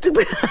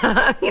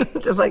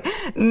 Just like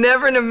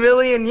never in a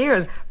million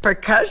years.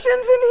 Percussions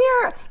in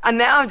here? And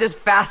now I'm just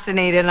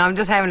fascinated, and I'm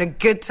just having a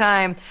good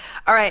time.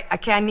 All right,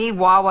 okay, I need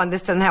wah-wah, and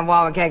this doesn't have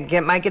wah-wah. Okay,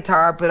 get my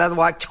guitar, put other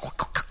wah.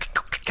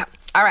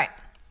 All right.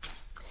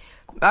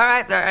 All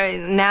right,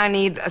 now I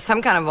need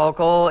some kind of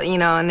vocal,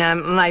 and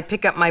I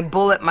pick up my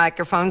Bullet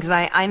microphone because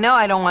I know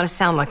I don't want to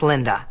sound like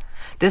Linda.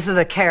 This is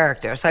a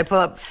character. So I pull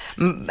up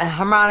a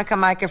harmonica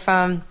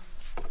microphone,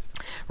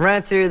 run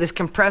it through this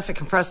compressor,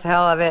 compress the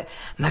hell of it.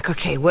 I'm like,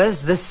 okay, what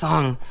is this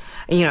song?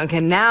 Okay,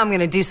 now I'm going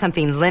to do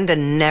something Linda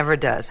never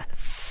does.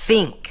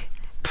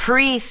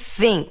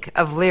 Pre-think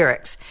of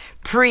lyrics,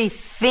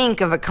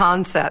 pre-think of a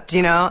concept,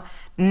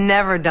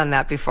 Never done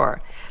that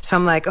before. So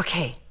I'm like,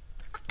 okay,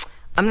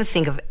 I'm going to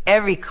think of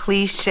every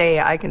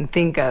cliche I can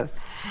think of.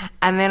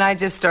 And then I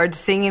just started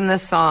singing the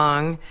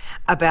song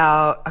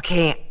about,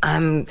 okay,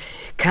 I'm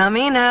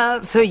coming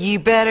up, so you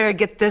better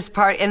get this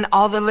part. And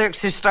all the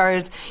lyrics are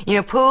started,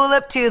 pull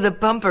up to the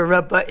bumper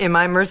in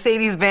my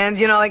Mercedes-Benz,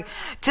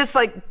 just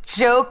like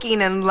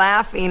joking and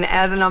laughing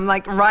and I'm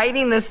like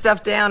writing this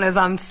stuff down as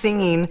I'm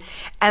singing.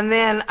 And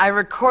then I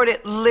record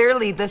it.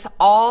 Literally, this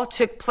all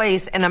took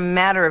place in a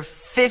matter of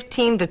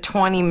 15 to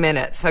 20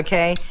 minutes,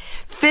 okay?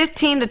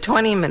 15 to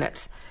 20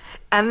 minutes.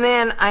 And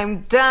then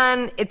I'm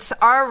done. It's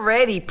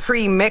already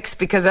pre-mixed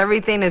because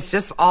everything is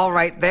just all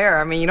right there.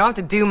 I mean, you don't have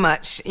to do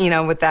much,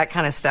 with that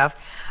kind of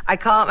stuff. I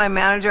call up my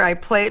manager, I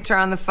play it to her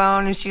on the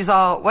phone, and she's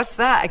all, what's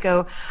that? I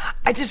go,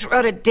 I just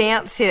wrote a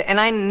dance hit, and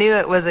I knew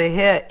it was a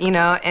hit,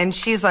 and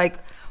she's like,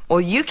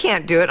 well, you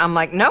can't do it. I'm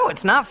like, no,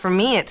 it's not for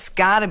me. It's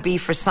got to be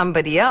for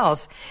somebody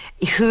else.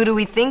 Who do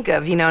we think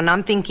of? And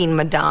I'm thinking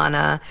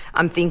Madonna.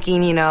 I'm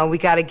thinking, we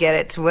got to get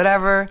it to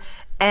whatever.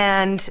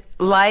 And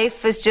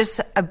life is just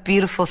a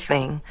beautiful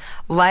thing.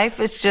 Life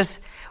is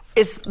just,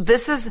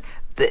 the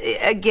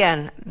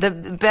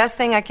best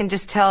thing I can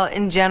just tell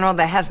in general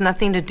that has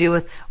nothing to do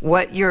with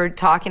what you're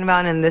talking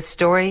about in this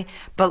story,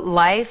 but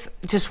life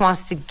just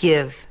wants to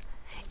give.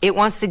 It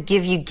wants to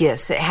give you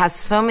gifts. It has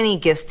so many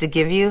gifts to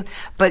give you,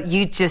 but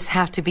you just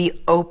have to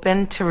be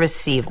open to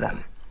receive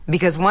them.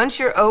 Because once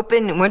you're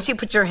open, once you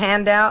put your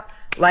hand out,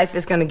 life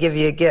is going to give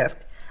you a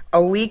gift.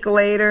 A week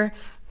later,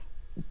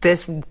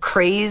 this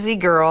crazy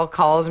girl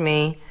calls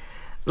me,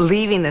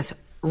 leaving this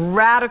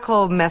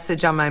radical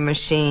message on my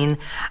machine.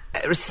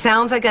 It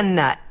sounds like a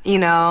nut,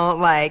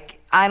 like,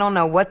 I don't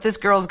know what this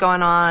girl's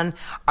going on.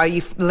 Are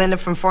you Linda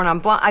from Four Non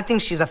Blonde? I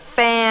think she's a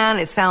fan.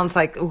 It sounds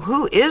like,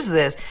 who is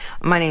this?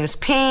 My name is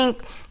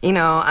Pink.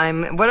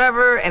 I'm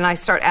whatever. And I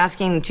start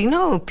asking, do you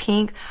know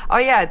Pink? Oh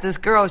yeah, this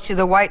girl, she's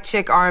a white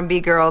chick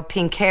R&B girl,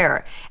 pink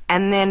hair.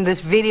 And then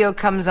this video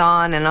comes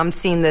on and I'm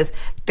seeing this,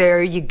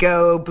 there you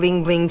go,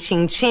 bling bling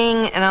ching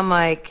ching. And I'm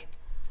like,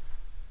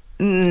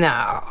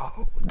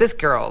 no, this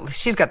girl,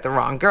 she's got the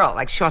wrong girl.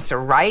 Like, she wants to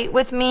write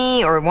with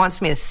me or wants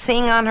me to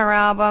sing on her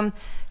album.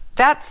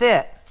 That's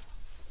it.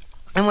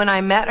 And when I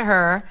met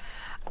her,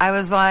 I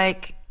was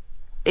like,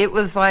 it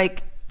was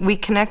like we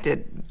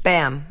connected.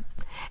 Bam.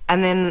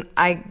 And then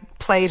I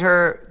played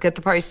her Get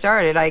the Party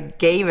Started. I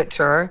gave it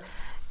to her.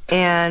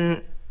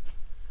 And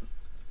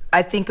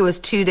I think it was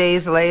 2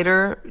 days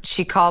later,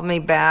 she called me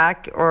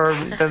back, or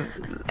the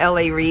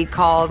L.A. Reid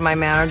called my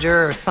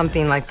manager or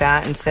something like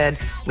that and said,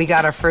 we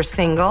got our first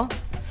single.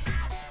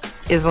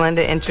 Is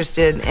Linda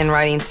interested in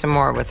writing some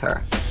more with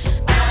her?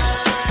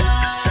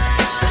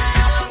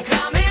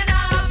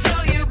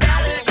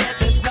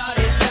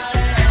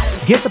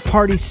 Get the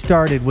Party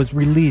Started was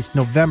released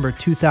November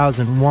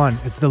 2001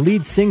 as the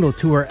lead single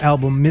to her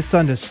album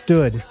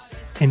Misunderstood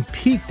and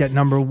peaked at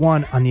number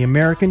 1 on the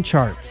American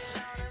charts.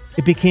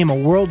 It became a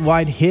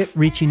worldwide hit,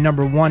 reaching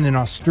number 1 in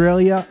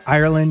Australia,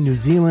 Ireland, New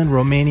Zealand,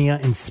 Romania,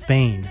 and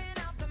Spain.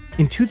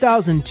 In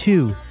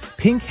 2002,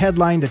 Pink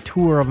headlined a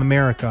tour of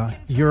America,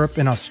 Europe,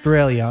 and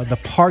Australia, the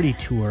Party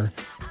Tour,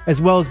 as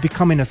well as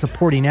becoming a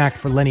supporting act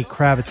for Lenny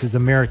Kravitz's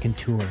American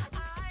tour.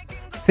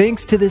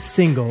 Thanks to this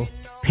single,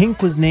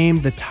 Pink was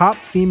named the top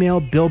female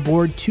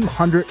Billboard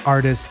 200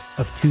 artist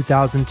of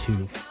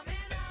 2002.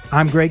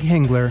 I'm Greg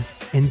Hengler,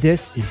 and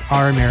this is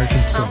Our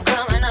American Story.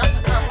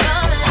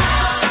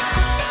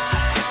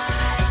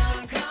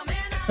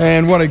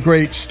 And what a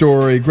great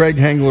story. Greg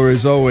Hengler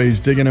is always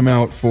digging them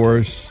out for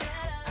us.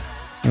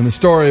 And the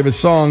story of his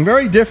song,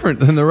 very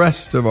different than the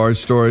rest of our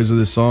stories of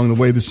this song, the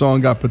way the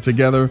song got put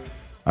together.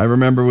 I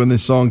remember when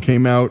this song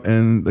came out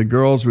and the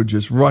girls would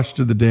just rush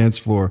to the dance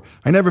floor.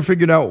 I never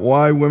figured out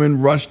why women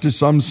rush to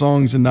some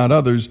songs and not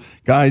others.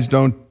 Guys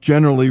don't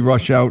generally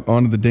rush out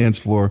onto the dance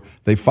floor.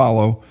 They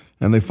follow,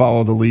 and they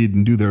follow the lead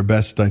and do their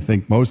best, I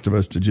think, most of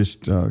us, to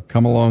just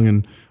come along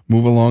and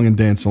move along and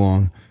dance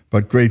along.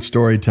 But great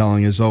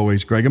storytelling as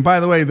always, Greg. And by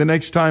the way, the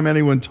next time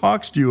anyone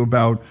talks to you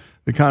about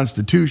the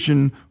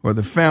Constitution or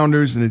the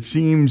founders and it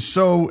seems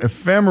so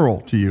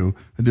ephemeral to you,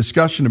 a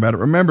discussion about it,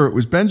 remember it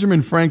was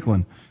Benjamin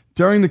Franklin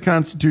during the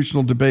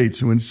constitutional debates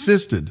who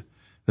insisted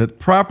that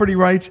property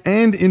rights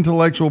and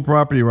intellectual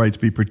property rights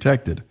be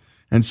protected.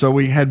 And so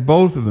we had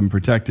both of them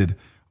protected.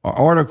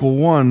 Article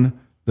 1,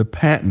 the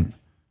patent.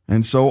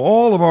 And so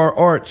all of our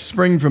art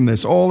spring from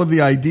this, all of the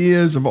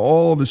ideas of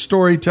all the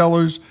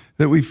storytellers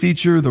that we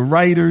feature, the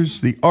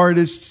writers, the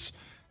artists,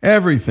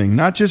 everything,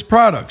 not just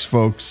products,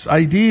 folks,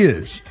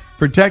 ideas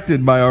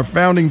protected by our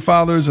founding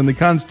fathers and the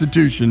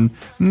Constitution.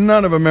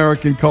 None of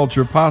American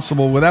culture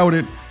possible without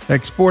it,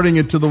 exporting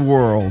it to the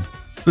world.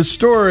 The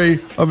story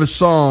of a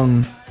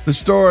song, the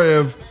story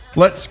of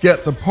Let's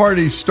Get the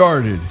Party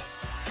Started,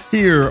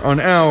 here on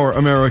Our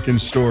American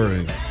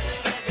Story.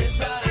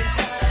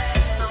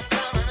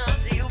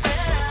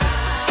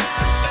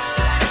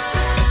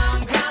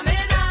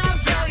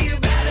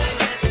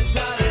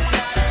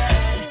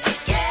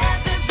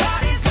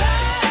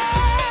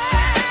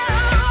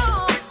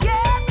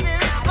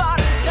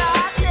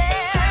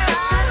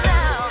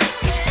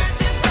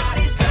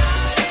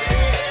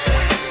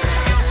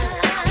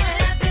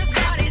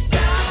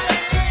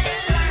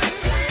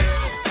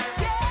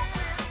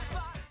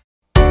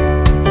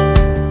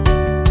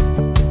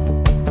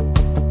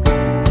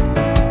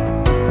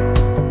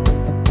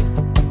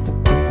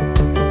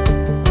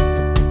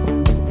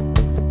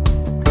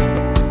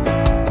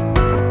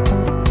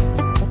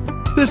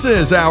 This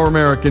is Our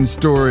American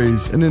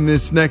Stories, and in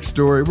this next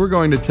story, we're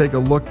going to take a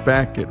look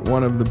back at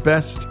one of the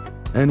best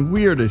and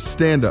weirdest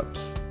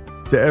stand-ups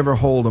to ever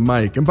hold a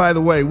mic. And by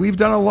the way, we've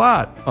done a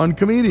lot on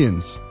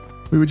comedians.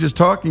 We were just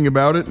talking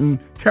about it, and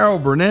Carol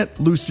Burnett,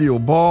 Lucille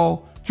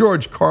Ball,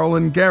 George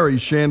Carlin, Gary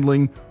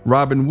Shandling,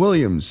 Robin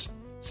Williams.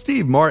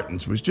 Steve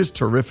Martin's was just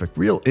terrific,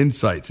 real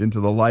insights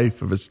into the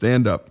life of a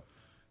stand-up.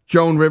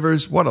 Joan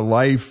Rivers, what a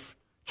life.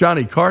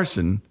 Johnny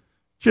Carson,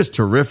 just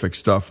terrific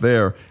stuff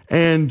there.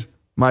 And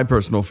my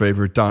personal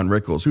favorite, Don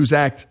Rickles, whose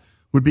act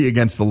would be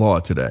against the law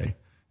today.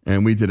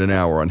 And we did an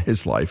hour on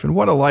his life, and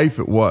what a life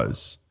it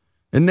was.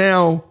 And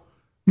now,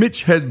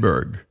 Mitch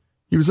Hedberg.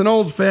 He was an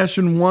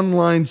old-fashioned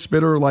one-line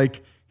spitter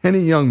like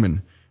Henny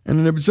Youngman and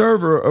an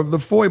observer of the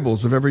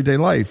foibles of everyday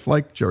life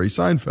like Jerry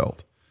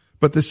Seinfeld.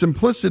 But the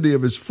simplicity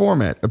of his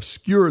format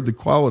obscured the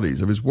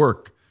qualities of his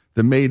work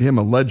that made him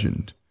a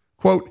legend.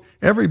 Quote,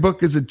 every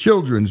book is a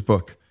children's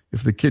book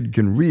if the kid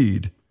can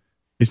read.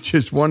 It's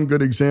just one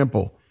good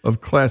example of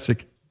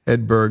classic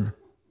Hedberg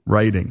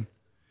writing.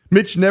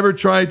 Mitch never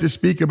tried to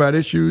speak about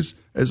issues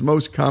as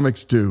most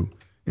comics do.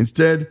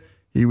 Instead,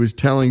 he was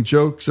telling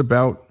jokes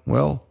about,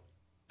 well,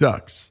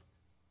 ducks.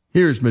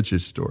 Here's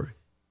Mitch's story.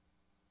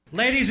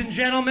 Ladies and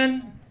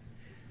gentlemen,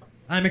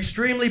 I'm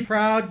extremely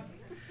proud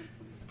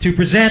to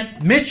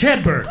present Mitch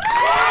Hedber.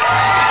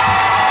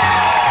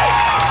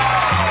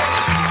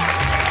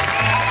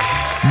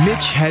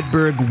 Mitch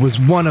Hedberg was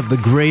one of the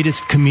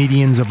greatest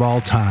comedians of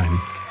all time.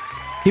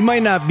 He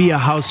might not be a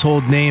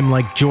household name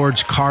like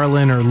George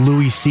Carlin or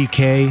Louis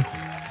C.K.,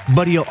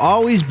 but he'll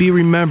always be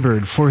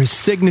remembered for his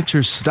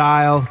signature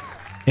style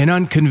and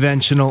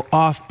unconventional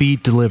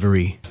offbeat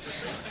delivery.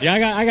 Yeah,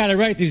 I got to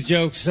write these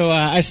jokes, so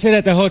I sit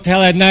at the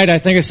hotel at night, I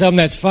think of something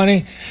that's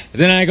funny,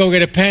 then I go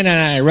get a pen and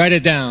I write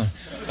it down.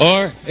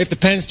 Or, if the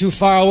pen's too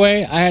far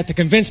away, I have to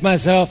convince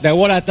myself that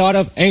what I thought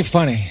of ain't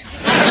funny.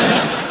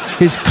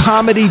 His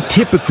comedy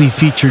typically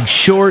featured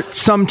short,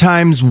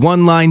 sometimes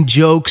one-line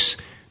jokes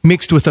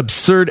mixed with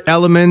absurd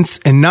elements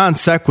and non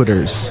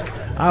sequiturs.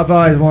 I've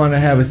always wanted to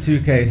have a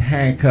suitcase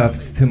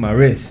handcuffed to my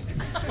wrist.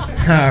 All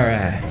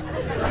right.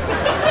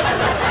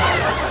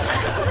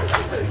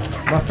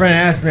 My friend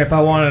asked me if I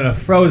wanted a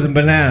frozen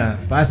banana.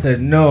 I said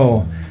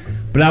no,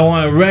 but I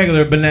want a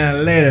regular banana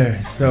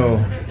later,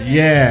 so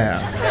yeah.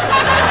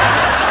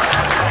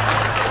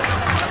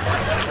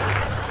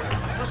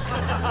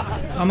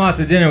 I'm out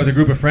to dinner with a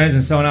group of friends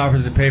and someone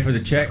offers to pay for the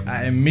check.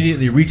 I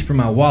immediately reach for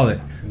my wallet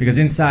because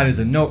inside is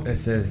a note that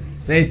says,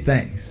 say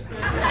thanks.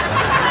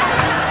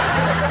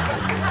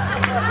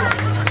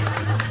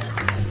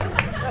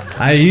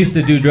 I used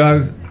to do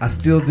drugs, I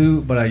still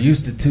do, but I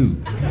used to too.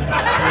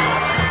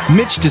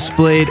 Mitch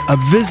displayed a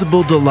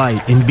visible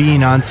delight in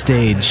being on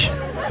stage,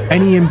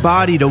 and he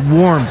embodied a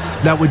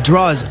warmth that would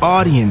draw his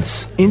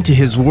audience into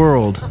his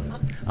world.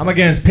 I'm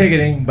against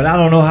picketing, but I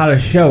don't know how to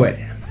show it.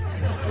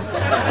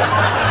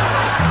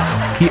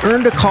 He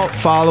earned a cult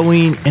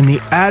following and the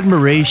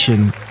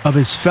admiration of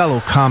his fellow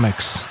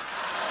comics.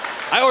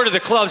 I order the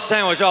club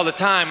sandwich all the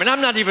time, and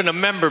I'm not even a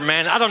member,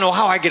 man. I don't know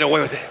how I get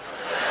away with it.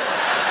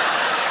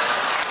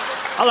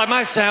 I like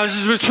my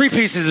sandwiches with 3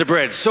 pieces of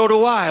bread. So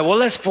do I. Well,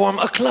 let's form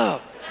a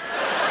club.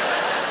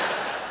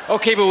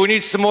 Okay, but we need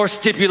some more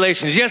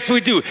stipulations. Yes,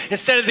 we do.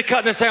 Instead of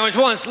cutting the sandwich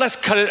once, let's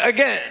cut it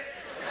again.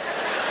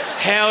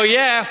 Hell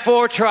yeah,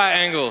 4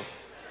 triangles.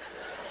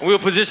 We'll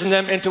position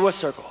them into a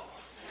circle.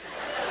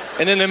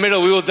 And in the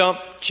middle, we will dump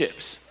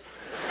chips.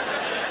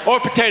 Or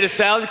potato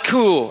salad.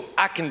 Cool,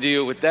 I can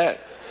deal with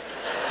that.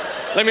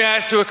 Let me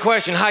ask you a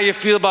question. How you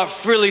feel about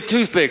frilly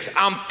toothpicks?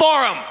 I'm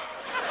for 'em.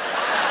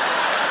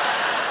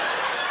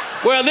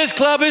 Well, this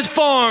club is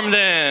formed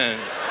then.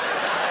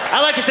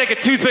 I like to take a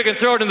toothpick and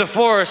throw it in the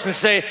forest and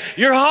say,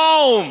 you're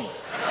home.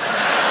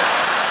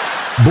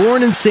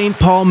 Born in St.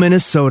 Paul,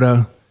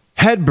 Minnesota,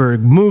 Hedberg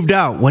moved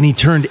out when he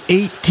turned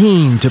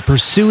 18 to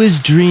pursue his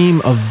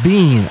dream of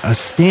being a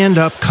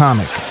stand-up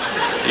comic.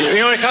 You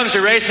know, when it comes to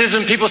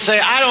racism, people say,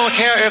 I don't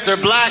care if they're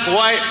black,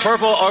 white,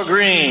 purple, or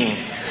green.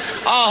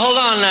 Oh, hold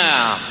on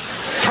now.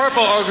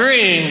 Purple or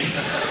green,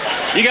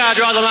 you gotta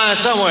draw the line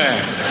somewhere.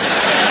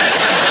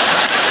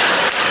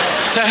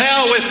 To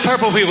hell with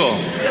purple people.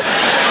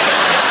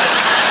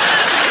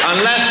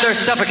 Unless they're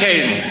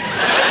suffocating.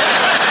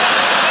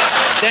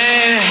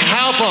 Then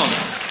help them.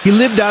 He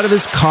lived out of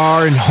his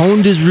car and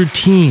honed his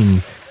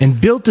routine and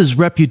built his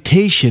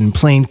reputation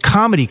playing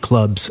comedy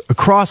clubs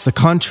across the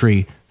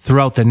country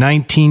throughout the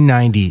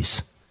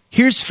 1990s.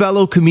 Here's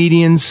fellow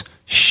comedians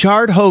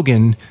Shard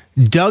Hogan,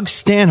 Doug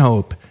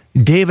Stanhope,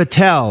 Dave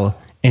Attell,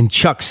 and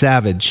Chuck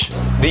Savage.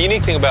 The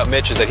unique thing about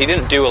Mitch is that he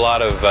didn't do a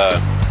lot of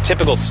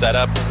typical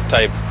setup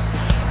type,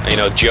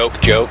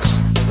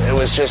 jokes. It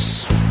was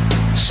just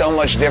so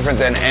much different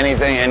than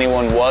anything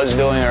anyone was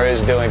doing or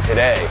is doing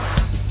today.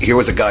 Here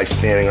was a guy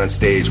standing on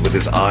stage with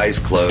his eyes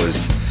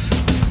closed,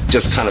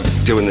 just kind of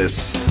doing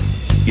this,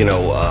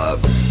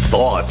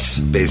 thoughts,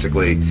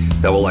 basically,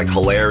 that were like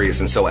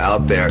hilarious and so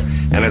out there.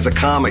 And as a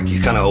comic, you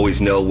kind of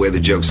always know where the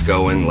joke's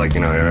going,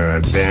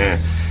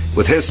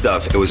 With his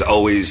stuff,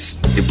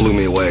 it blew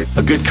me away.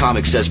 A good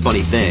comic says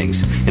funny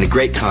things, and a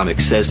great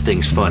comic says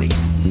things funny.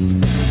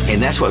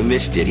 And that's what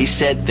Mitch did. He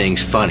said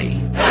things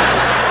funny.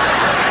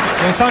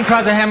 When someone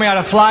tries to hand me out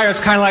a flyer,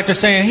 it's kind of like they're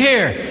saying,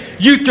 here,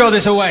 you throw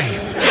this away.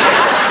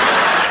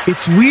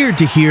 It's weird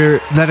to hear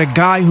that a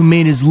guy who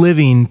made his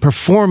living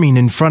performing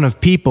in front of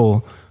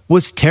people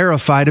was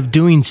terrified of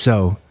doing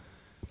so.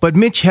 But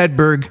Mitch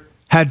Hedberg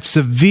had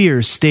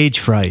severe stage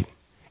fright.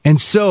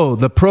 And so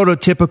the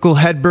prototypical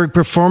Hedberg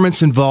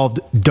performance involved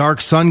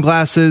dark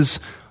sunglasses,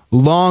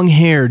 long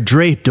hair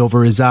draped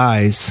over his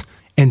eyes,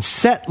 and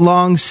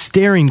set-long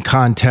staring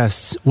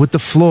contests with the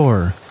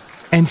floor.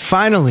 And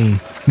finally,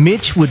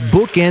 Mitch would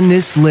bookend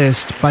this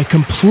list by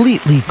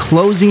completely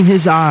closing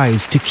his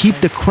eyes to keep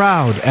the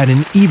crowd at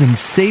an even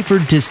safer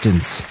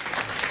distance.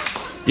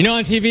 You know,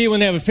 on TV, when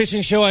they have a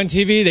fishing show on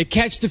TV, they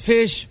catch the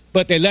fish,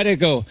 but they let it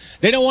go.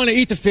 They don't want to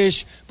eat the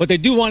fish, but they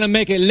do want to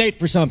make it late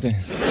for something.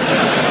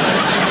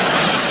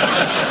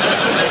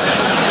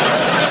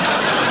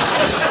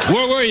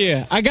 Where were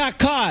you? I got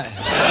caught.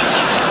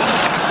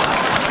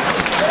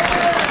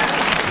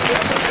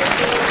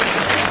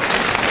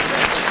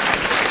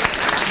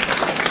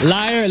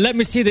 Liar, let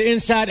me see the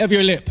inside of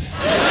your lip.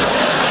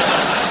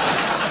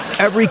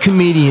 Every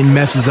comedian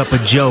messes up a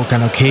joke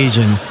on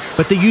occasion,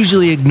 but they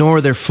usually ignore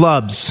their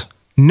flubs.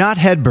 Not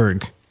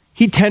Hedberg.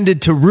 He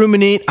tended to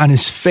ruminate on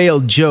his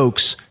failed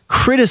jokes,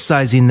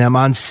 criticizing them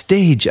on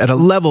stage at a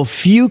level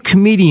few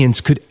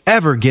comedians could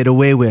ever get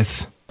away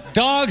with.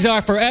 Dogs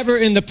are forever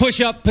in the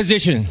push-up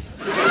position.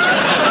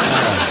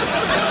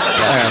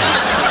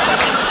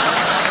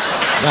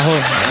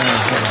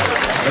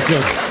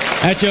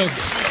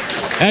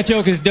 That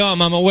joke is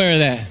dumb. I'm aware of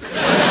that.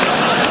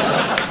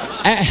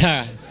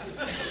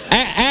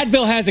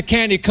 Advil has a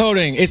candy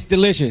coating. It's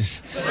delicious.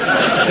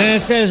 Then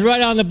it says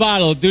right on the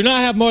bottle, do not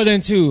have more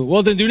than 2.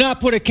 Well, then do not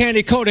put a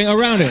candy coating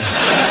around it.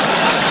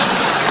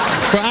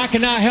 For I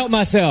cannot help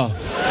myself.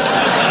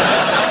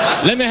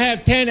 Let me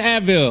have 10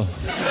 Advil.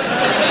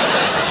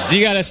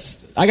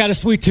 I got a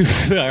sweet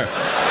tooth.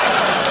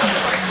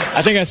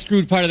 I think I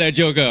screwed part of that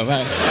joke up.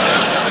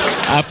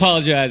 I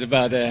apologize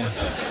about that.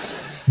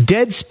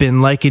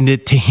 Deadspin likened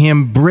it to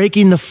him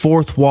breaking the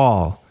fourth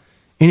wall.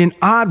 In an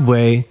odd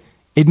way,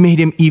 it made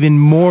him even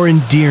more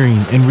endearing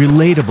and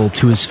relatable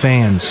to his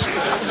fans.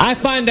 I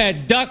find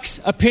that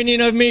Duck's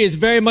opinion of me is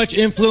very much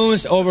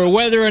influenced over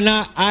whether or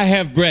not I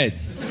have bread.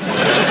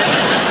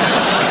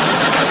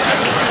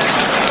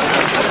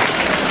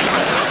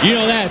 You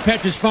know that,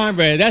 Petra's Farm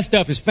Bread, that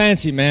stuff is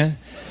fancy, man.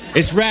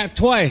 It's wrapped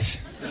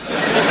twice.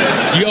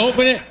 You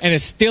open it, and it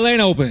still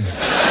ain't open.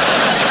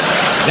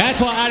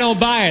 That's why I don't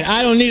buy it.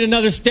 I don't need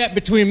another step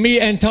between me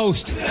and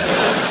toast.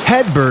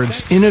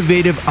 Hedberg's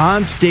innovative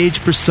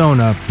onstage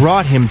persona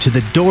brought him to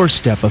the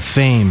doorstep of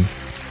fame,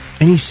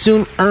 and he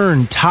soon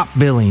earned top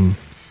billing.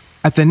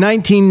 At the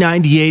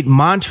 1998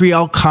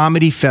 Montreal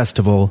Comedy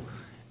Festival,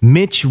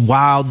 Mitch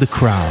wowed the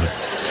crowd.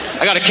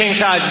 I got a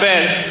king-size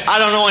bed. I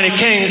don't know any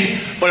kings,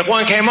 but if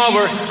one came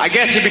over, I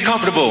guess he'd be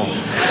comfortable.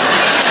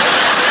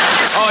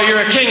 Oh, you're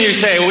a king, you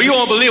say. Well, you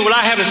won't believe what I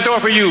have in store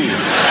for you.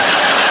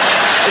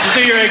 It's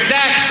to your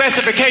exact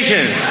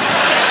specifications.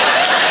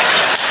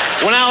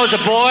 When I was a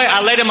boy,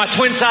 I laid in my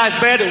twin-size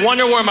bed and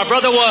wondered where my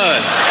brother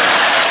was.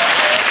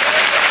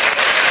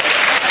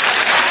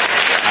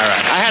 All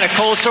right. I had a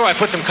cold sore. I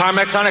put some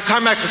Carmex on it.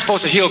 Carmex is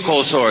supposed to heal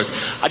cold sores.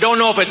 I don't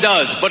know if it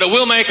does, but it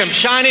will make them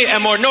shiny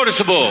and more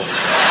noticeable.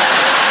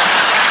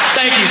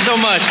 Thank you so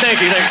much.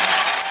 Thank you.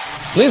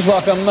 Please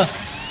welcome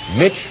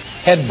Mitch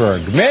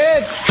Hedberg.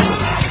 Mitch!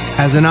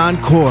 As an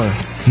encore,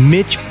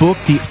 Mitch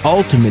booked the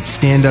ultimate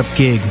stand-up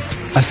gig,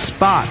 a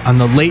spot on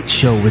The Late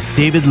Show with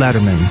David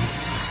Letterman.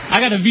 I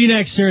got a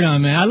V-neck shirt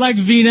on, man. I like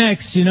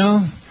V-necks, you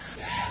know?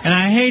 And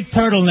I hate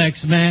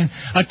turtlenecks, man.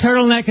 A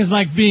turtleneck is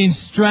like being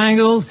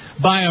strangled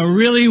by a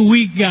really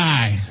weak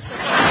guy.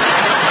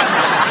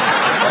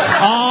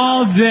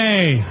 All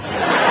day.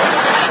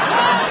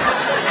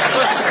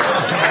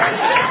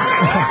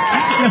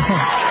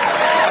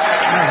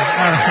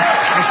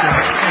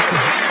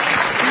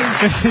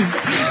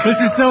 This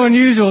is so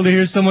unusual to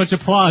hear so much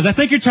applause. I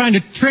think you're trying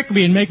to trick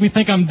me and make me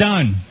think I'm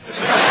done.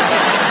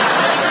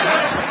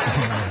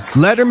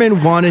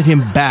 Letterman wanted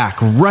him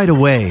back right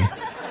away,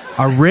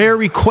 a rare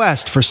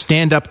request for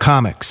stand-up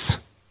comics.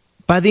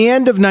 By the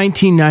end of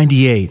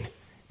 1998,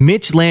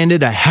 Mitch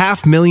landed a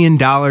 $500,000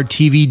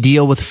 TV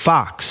deal with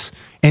Fox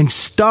and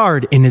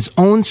starred in his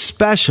own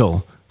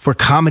special for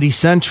Comedy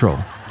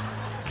Central.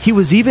 He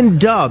was even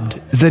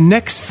dubbed the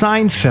next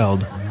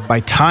Seinfeld by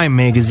Time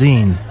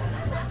magazine.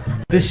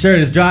 This shirt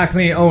is dry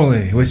clean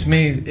only, which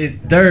means it's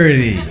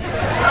dirty.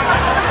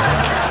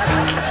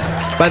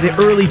 By the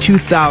early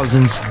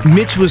 2000s,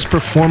 Mitch was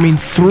performing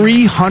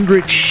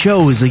 300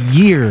 shows a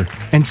year,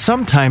 and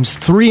sometimes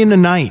 3 in a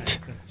night.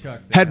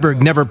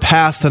 Hedberg never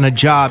passed on a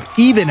job,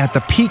 even at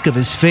the peak of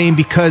his fame,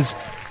 because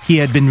he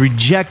had been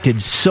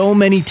rejected so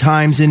many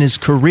times in his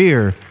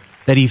career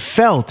that he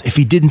felt if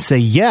he didn't say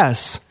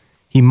yes,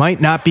 he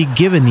might not be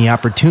given the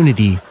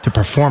opportunity to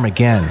perform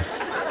again.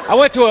 I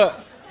went to a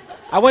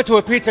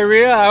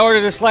pizzeria. I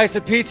ordered a slice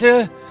of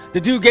pizza.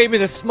 The dude gave me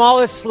the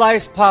smallest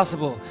slice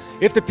possible.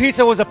 If the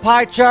pizza was a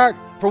pie chart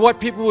for what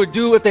people would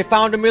do if they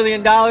found $1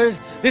 million,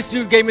 this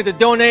dude gave me the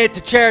donate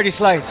to charity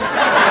slice.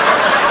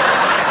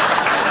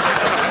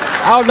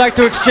 I would like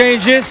to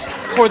exchange this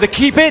for the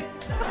keep it.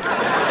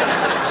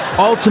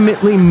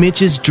 Ultimately,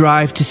 Mitch's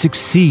drive to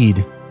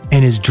succeed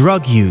and his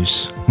drug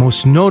use,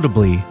 most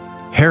notably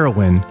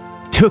heroin,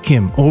 took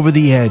him over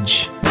the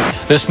edge.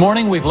 This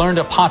morning, we've learned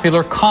a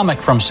popular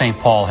comic from St.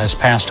 Paul has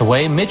passed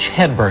away. Mitch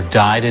Hedber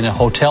died in a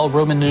hotel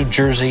room in New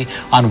Jersey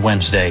on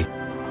Wednesday.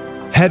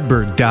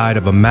 Hedber died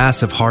of a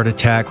massive heart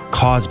attack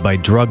caused by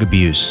drug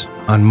abuse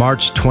on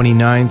March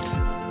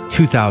 29th,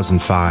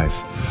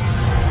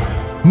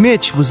 2005.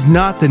 Mitch was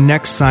not the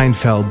next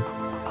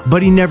Seinfeld,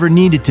 but he never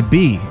needed to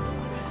be.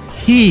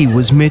 He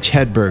was Mitch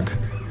Hedberg.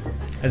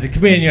 As a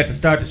comedian, you have to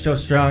start the show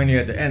strong and you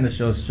have to end the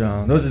show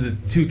strong. Those are the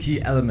two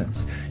key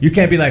elements. You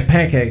can't be like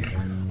pancakes,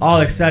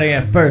 all exciting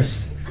at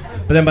first,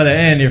 but then by the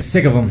end, you're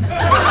sick of them.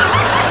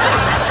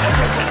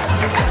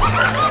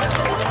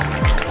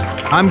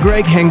 I'm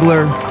Greg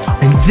Hengler,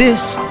 and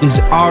this is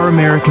Our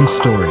American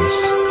Stories.